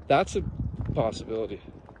 That's a possibility.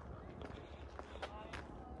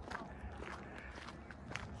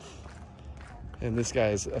 And this guy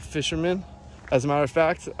is a fisherman. As a matter of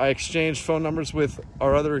fact, I exchanged phone numbers with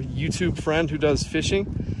our other YouTube friend who does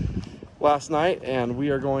fishing last night, and we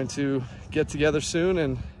are going to get together soon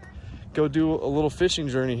and go do a little fishing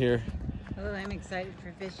journey here. Oh, I'm excited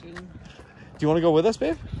for fishing. Do you want to go with us,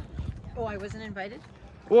 babe? Oh, I wasn't invited?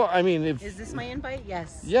 Well, I mean, if... Is this my invite?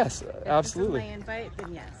 Yes. Yes, If absolutely. this is my invite,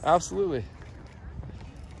 then yes. Absolutely.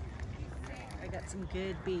 I got some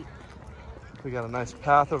good bait. We got a nice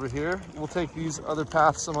path over here. We'll take these other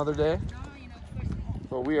paths some other day.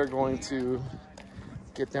 But we are going to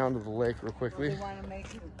get down to the lake real quickly. They want to make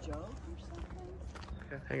a joke or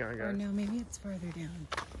something? Okay, hang on, Or guys. no, maybe it's farther down.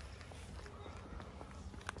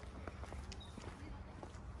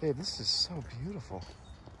 Babe, this is so beautiful.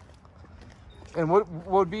 And what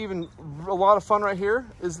would be even a lot of fun right here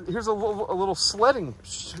is here's a little sledding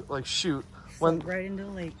chute. Slide right into the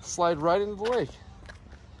lake. Slide right into the lake.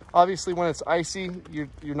 Obviously, when it's icy,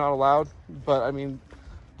 you're not allowed. But I mean,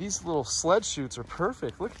 these little sled chutes are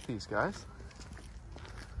perfect. Look at these guys.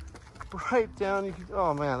 Right down. You could,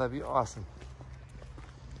 oh man, that'd be awesome.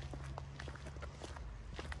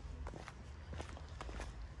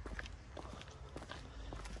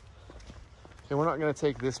 Okay, we're not going to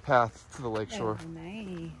take this path to the lakeshore. Oh,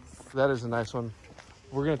 nice. That is a nice one.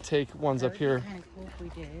 We're going to take ones up here. Kind of cool if we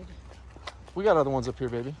did. We got other ones up here,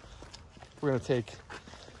 baby. We're going to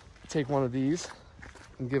take one of these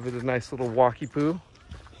and give it a nice little walkie poo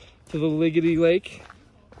to the Liggity Lake.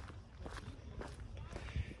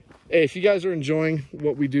 Hey, if you guys are enjoying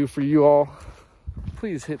what we do for you all,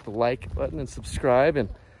 please hit the like button and subscribe and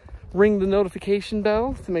ring the notification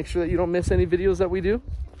bell to make sure that you don't miss any videos that we do.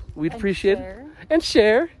 We'd appreciate it. And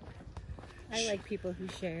share. I like people who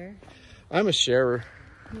share. I'm a sharer.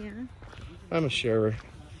 Yeah. I'm a sharer.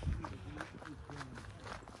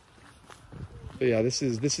 But yeah, this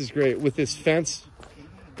is great. With this fence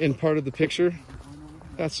in part of the picture,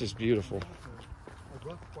 that's just beautiful. A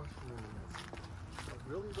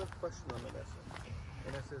really rough question on the lesson.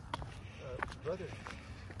 And I said, brother,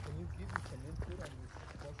 can you give me some input on this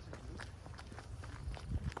question?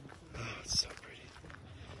 Oh, it's so pretty.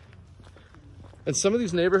 And some of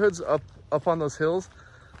these neighborhoods up on those hills,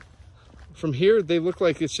 from here, they look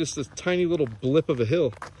like it's just a tiny little blip of a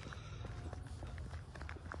hill.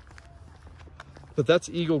 But that's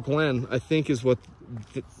Eagle Glen, I think, is what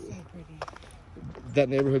that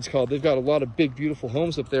neighborhood's called. They've got a lot of big, beautiful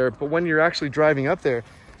homes up there. But when you're actually driving up there,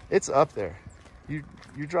 it's up there.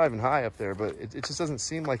 You're driving high up there, but it just doesn't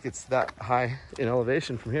seem like it's that high in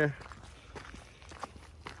elevation from here.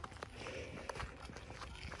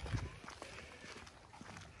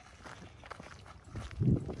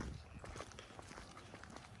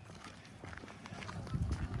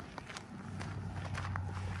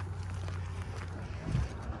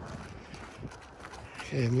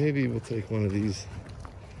 Okay, maybe we'll take one of these.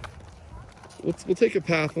 We'll take a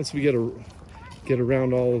path once we get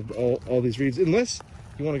around all these reeds. Unless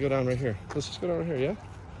you want to go down right here. Let's just go down right here, yeah?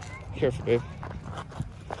 Careful, babe.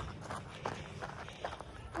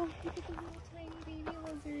 Oh, look at the little tiny baby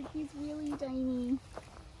lizard. He's really tiny.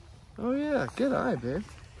 Oh yeah, good eye, babe.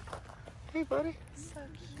 Hey, buddy. So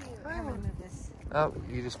cute. I'm gonna move this. Oh,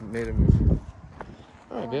 you just made a move.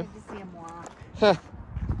 All right, I babe. wanted to see him walk. Huh.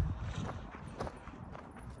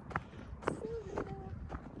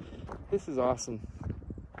 This is awesome.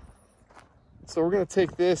 So we're gonna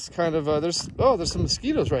take this kind of. There's some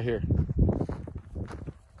mosquitoes right here.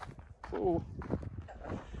 Oh.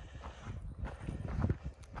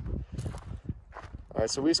 All right,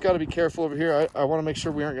 so we just got to be careful over here. I want to make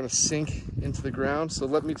sure we aren't going to sink into the ground. So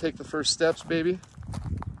let me take the first steps, baby.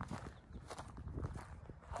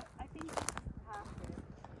 I think this is past it.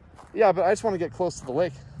 Yeah, but I just want to get close to the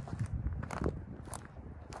lake.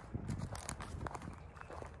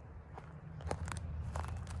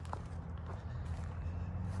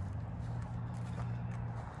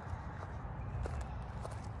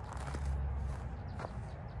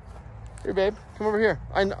 Here, babe, come over here.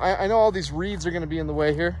 I know all these reeds are going to be in the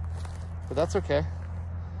way here, but that's okay.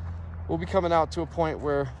 We'll be coming out to a point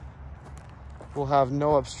where we'll have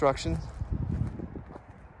no obstruction.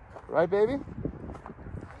 Right, baby?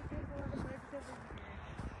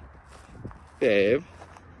 Babe.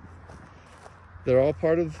 They're all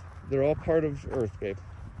part of Earth, babe.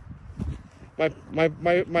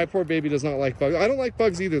 My poor baby does not like bugs. I don't like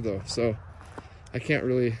bugs either, though, so I can't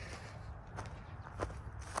really.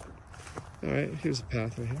 All right, here's a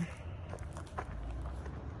path right here.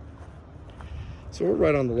 So we're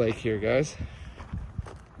right on the lake here, guys.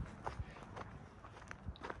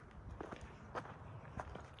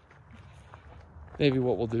 Maybe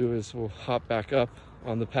what we'll do is we'll hop back up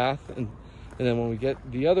on the path, and then when we get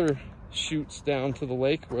the other chutes down to the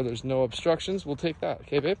lake where there's no obstructions, we'll take that.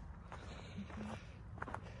 Okay, babe?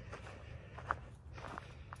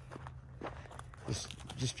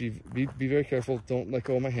 Just be very careful. Don't let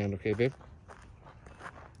go of my hand, okay, babe?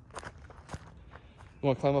 You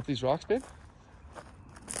want to climb up these rocks, babe?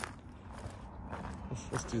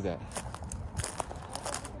 Let's do that.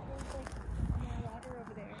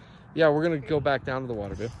 Yeah, we're gonna go back down to the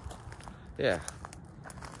water, babe. Yeah.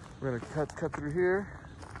 We're gonna cut through here.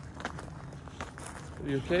 Are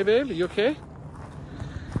you okay, babe? Are you okay?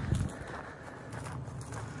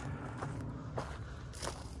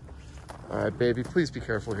 All right, baby, please be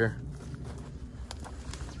careful here.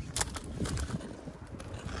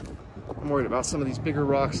 I'm worried about some of these bigger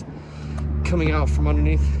rocks coming out from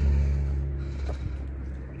underneath.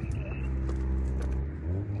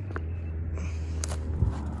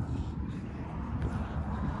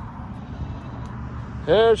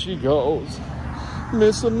 There she goes,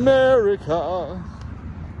 Miss America.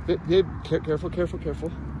 Babe, careful, careful,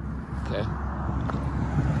 careful. Okay.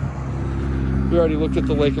 We already looked at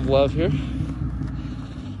the Lake of Love here. It's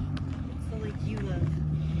the lake you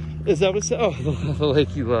love. Is that what it said? Oh, the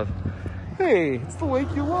lake you love. Hey, it's the lake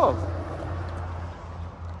you love.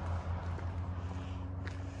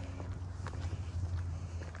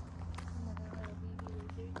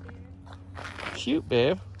 Cute,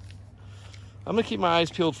 babe. I'm gonna keep my eyes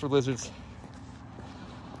peeled for lizards.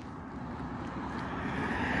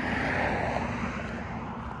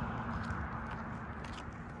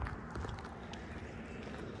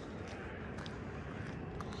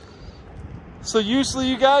 So usually,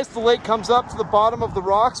 you guys, the lake comes up to the bottom of the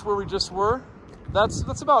rocks where we just were. That's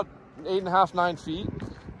about 8.5, 9 feet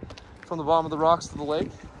from the bottom of the rocks to the lake.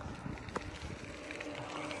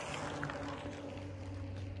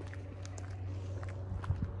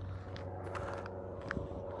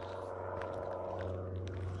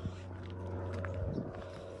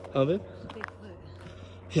 Of it? Bigfoot.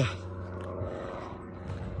 Yeah.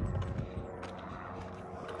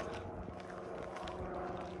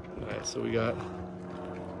 Alright, so we got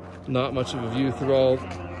not much of a view through all.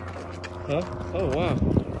 Huh? Oh, wow.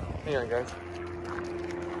 Hang on, guys.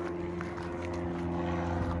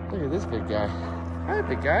 Look at this big guy. Hi,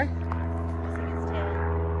 big guy.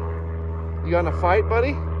 You got in a fight,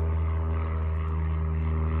 buddy?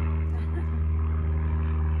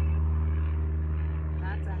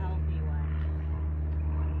 That's a healthy one.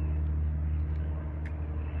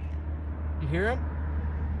 You hear him?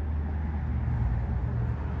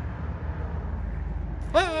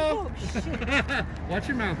 Uh-oh! Oh, shit. Watch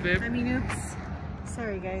your mouth, babe. I mean, oops.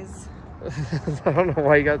 Sorry, guys. I don't know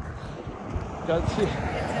why you got to. It's a reflex.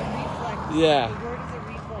 Yeah. The word is a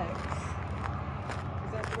reflex.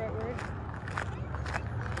 Is that the right word?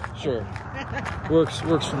 Sure.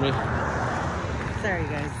 Works for me. Sorry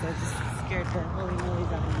guys, that just scared the holy moly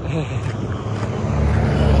out of me.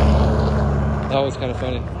 That was kind of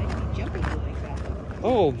funny. Why is he jumping like that?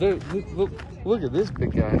 Oh, look at this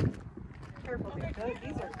big guy. Careful, dude.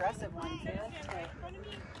 These are aggressive ones. They like to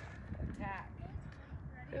attack.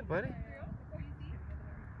 Hey, buddy.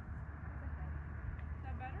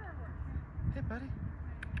 Hey, buddy.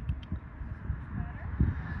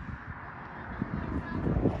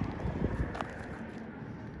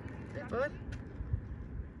 Hey, bud.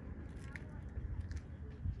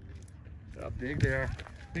 How big they are.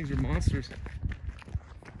 Things are monsters.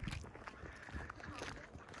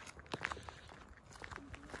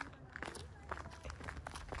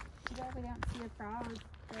 Too bad we don't see a frog.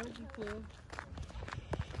 That would be cool.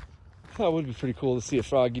 That would be pretty cool to see a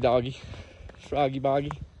froggy doggy. Froggy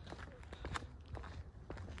boggy.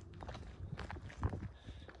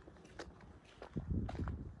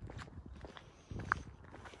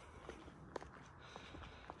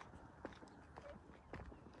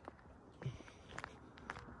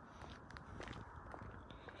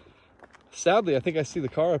 Sadly, I think I see the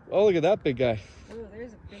car up. Oh, look at that big guy. Oh,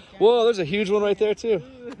 there's a big giant. Whoa, there's a huge one right there too.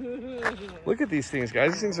 Look at these things,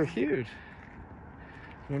 guys. These things are huge.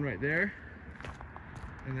 One right there,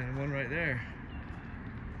 and then one right there.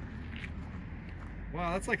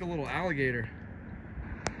 Wow, that's like a little alligator.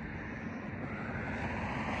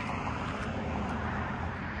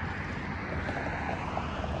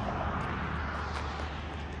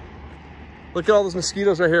 Look at all those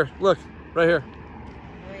mosquitoes right here. Look, right here.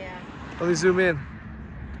 Oh yeah. Let me zoom in.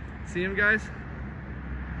 See them, guys?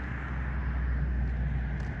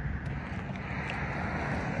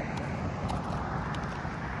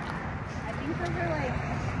 I think those are like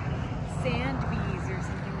sand bees or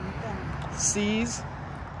something like that. Seas,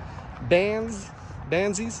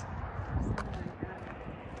 bansies. Something like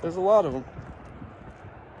that. There's a lot of them.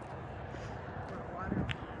 Water.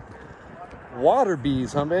 Water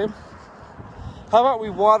bees, huh, babe? How about we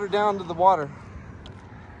water down to the water?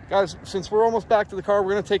 Guys, since we're almost back to the car,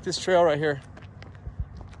 we're gonna take this trail right here.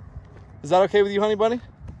 Is that okay with you, honey bunny?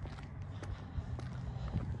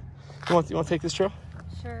 You want to take this trail?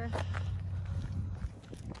 Sure.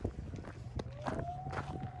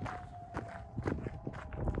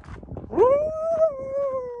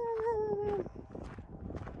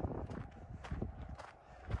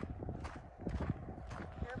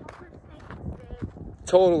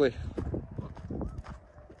 Totally.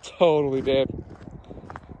 Totally, babe.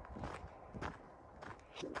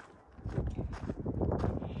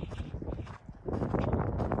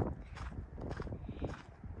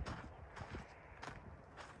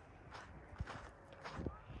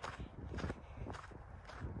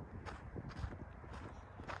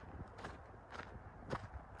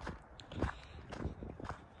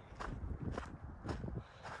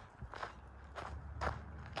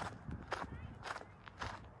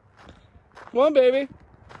 Come on, baby.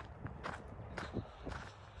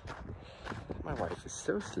 My wife is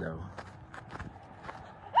so slow.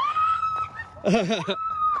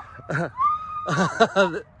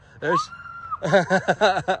 There's...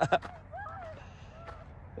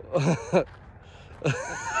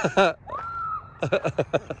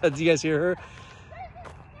 Did you guys hear her?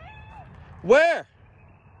 Where?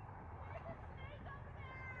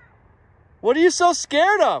 What are you so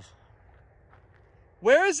scared of?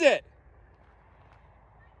 Where is it?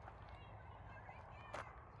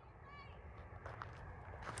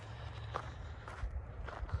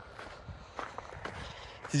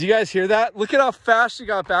 Did you guys hear that? Look at how fast she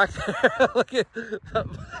got back there. Look at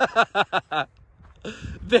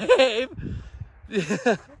babe.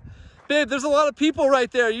 Babe, there's a lot of people right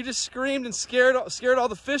there. You just screamed and scared all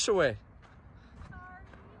the fish away.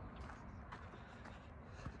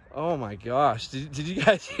 Oh my gosh. Did you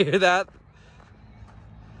guys hear that?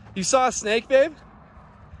 You saw a snake, babe?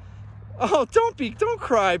 Oh, don't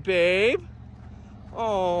cry, babe.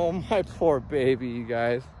 Oh, my poor baby, you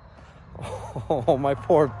guys. Oh, my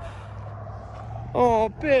poor... Oh,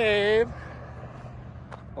 babe.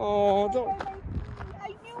 Oh, don't... I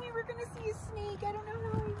knew we were gonna see a snake. I don't know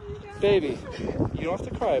how I knew that. Baby, you don't have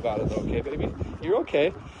to cry about it, though, okay, baby? You're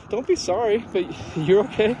okay. Don't be sorry, but you're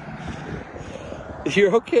okay.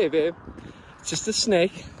 You're okay, babe. It's just a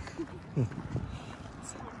snake.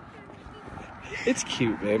 It's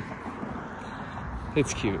cute, babe.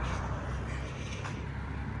 It's cute.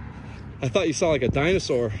 I thought you saw like a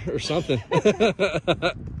dinosaur or something.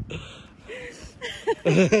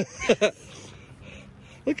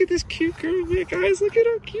 Look at this cute girl, guys. Look at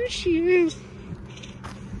how cute she is.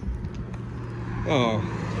 Oh,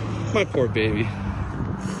 my poor baby.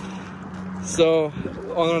 So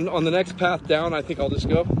on the next path down, I think I'll just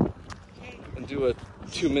go and do a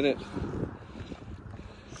 2-minute.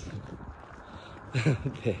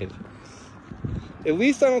 Babe. At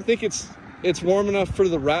least I don't think it's warm enough for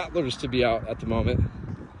the rattlers to be out at the moment.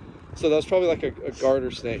 So that's probably like a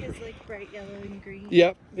garter snake. It's like bright yellow and green.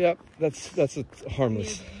 Yep. That's a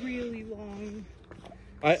harmless. And really long.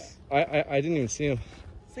 I didn't even see him.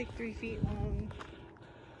 It's like 3 feet long.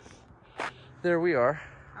 There we are.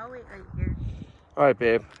 I'll wait right here. All right,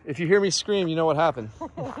 babe. If you hear me scream, you know what happened.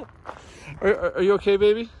 Are you okay,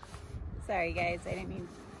 baby? Sorry, guys. I didn't mean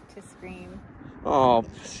to scream. Oh,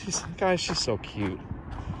 guys, she's so cute.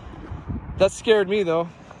 That scared me, though.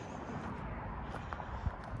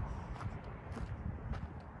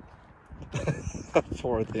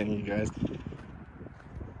 Poor thing, you guys.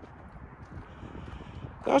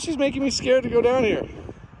 Now she's making me scared to go down here.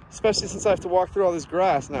 Especially since I have to walk through all this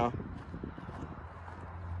grass now.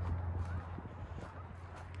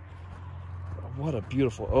 What a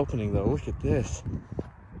beautiful opening, though. Look at this.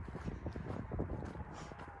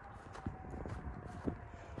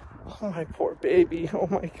 Oh, my poor baby. Oh,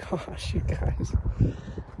 my gosh, you guys.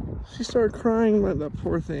 She started crying, that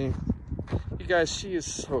poor thing. You guys, she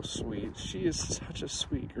is so sweet. She is such a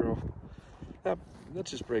sweet girl. That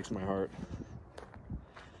just breaks my heart.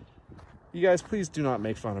 You guys, please do not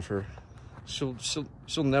make fun of her.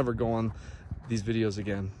 She'll never go on these videos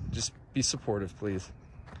again. Just be supportive, please.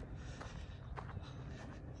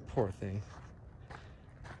 Poor thing.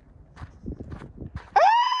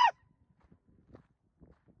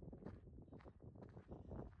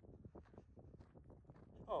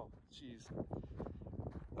 Oh, jeez.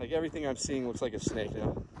 Like everything I'm seeing looks like a snake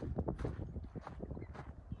now.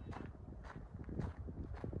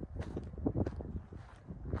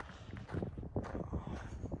 Oh,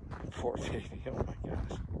 poor baby, oh my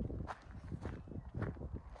gosh.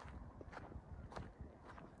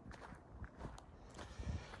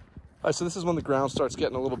 All right, so this is when the ground starts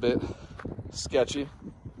getting a little bit sketchy.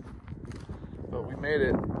 But we made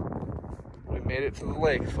it. We made it to the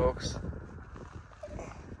lake, folks.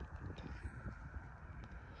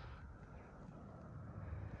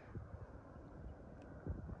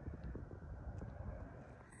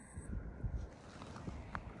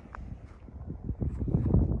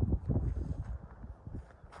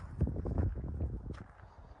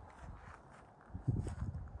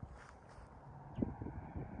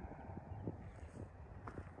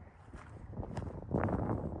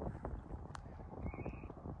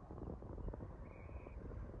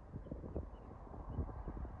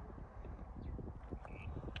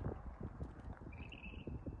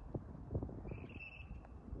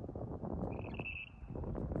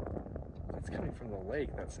 It's coming from the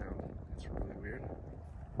lake, that sound. It's really weird.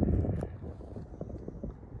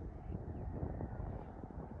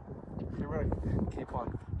 Okay, we're gonna keep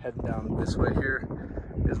on heading down this way. Here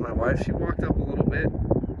is my wife. She walked up a little bit.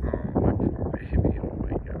 Oh, my poor baby. Oh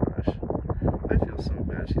my gosh. I feel so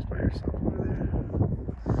bad she's by herself over there.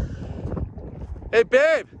 Hey,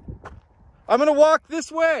 babe! I'm gonna walk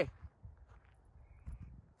this way!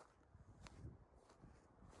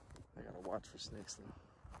 I gotta watch for snakes though.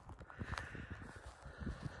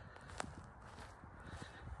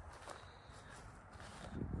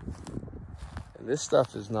 And this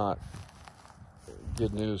stuff is not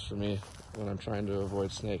good news for me when I'm trying to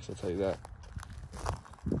avoid snakes, I'll tell you that.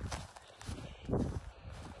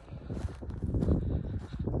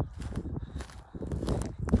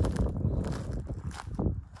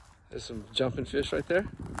 There's some jumping fish right there.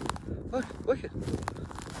 Look it.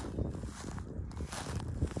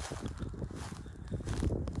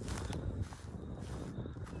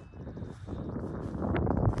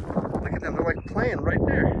 Look at them, they're like playing right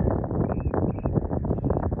there.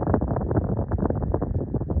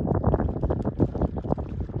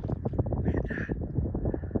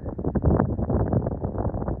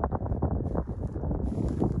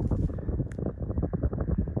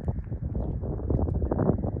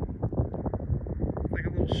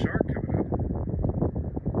 Shark coming up.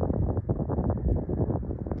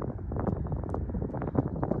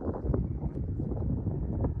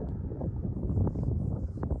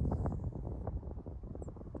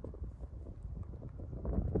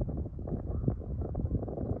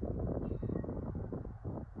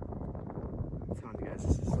 I'm telling you guys,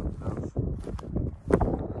 this is something else.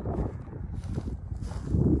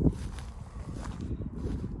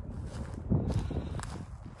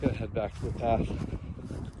 Gotta head back to the path.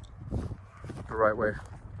 The right way.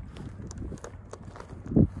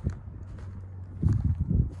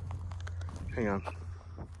 Hang on.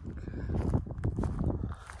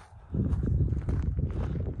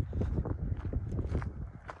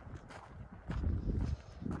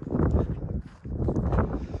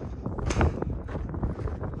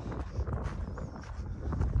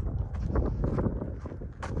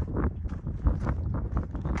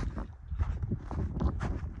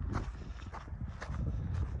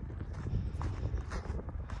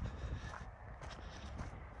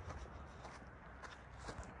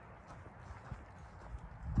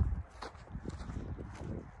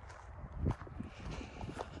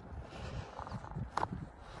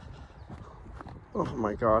 Oh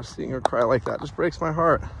my gosh, seeing her cry like that just breaks my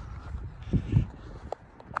heart.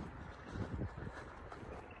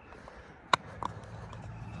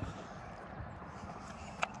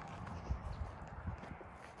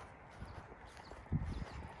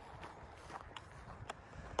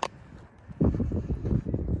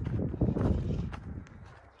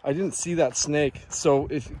 I didn't see that snake, so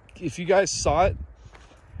if you guys saw it,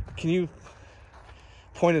 can you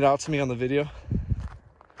point it out to me on the video?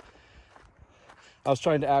 I was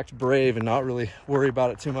trying to act brave and not really worry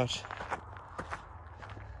about it too much.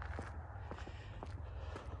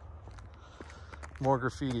 More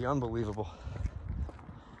graffiti, unbelievable.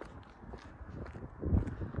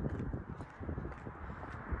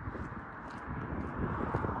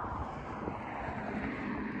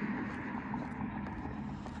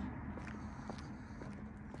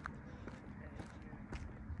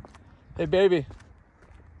 Hey, baby.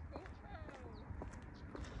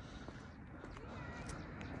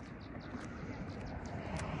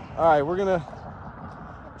 All right, we're gonna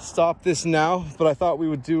stop this now, but I thought we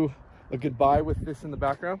would do a goodbye with this in the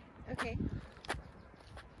background. Okay.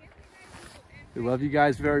 We love you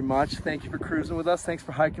guys very much. Thank you for cruising with us. Thanks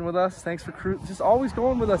for hiking with us. Thanks for just always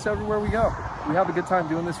going with us everywhere we go. We have a good time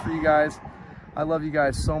doing this for you guys. I love you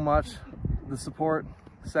guys so much. The support,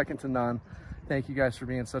 second to none. Thank you guys for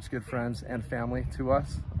being such good friends and family to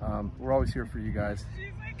us. We're always here for you guys.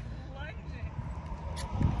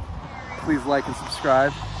 Please like and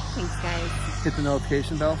subscribe. Thanks, guys. Hit the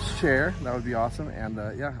notification bell, share. That would be awesome. And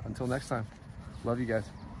yeah, until next time. Love you guys.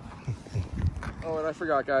 Oh, and I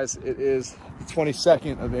forgot, guys. It is the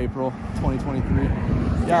 22nd of April, 2023.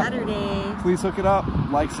 Yeah. Saturday. Please hook it up,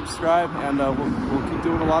 like, subscribe, and we'll keep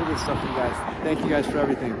doing a lot of this stuff for you guys. Thank you guys for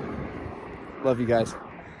everything. Love you guys.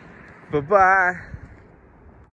 Bye-bye.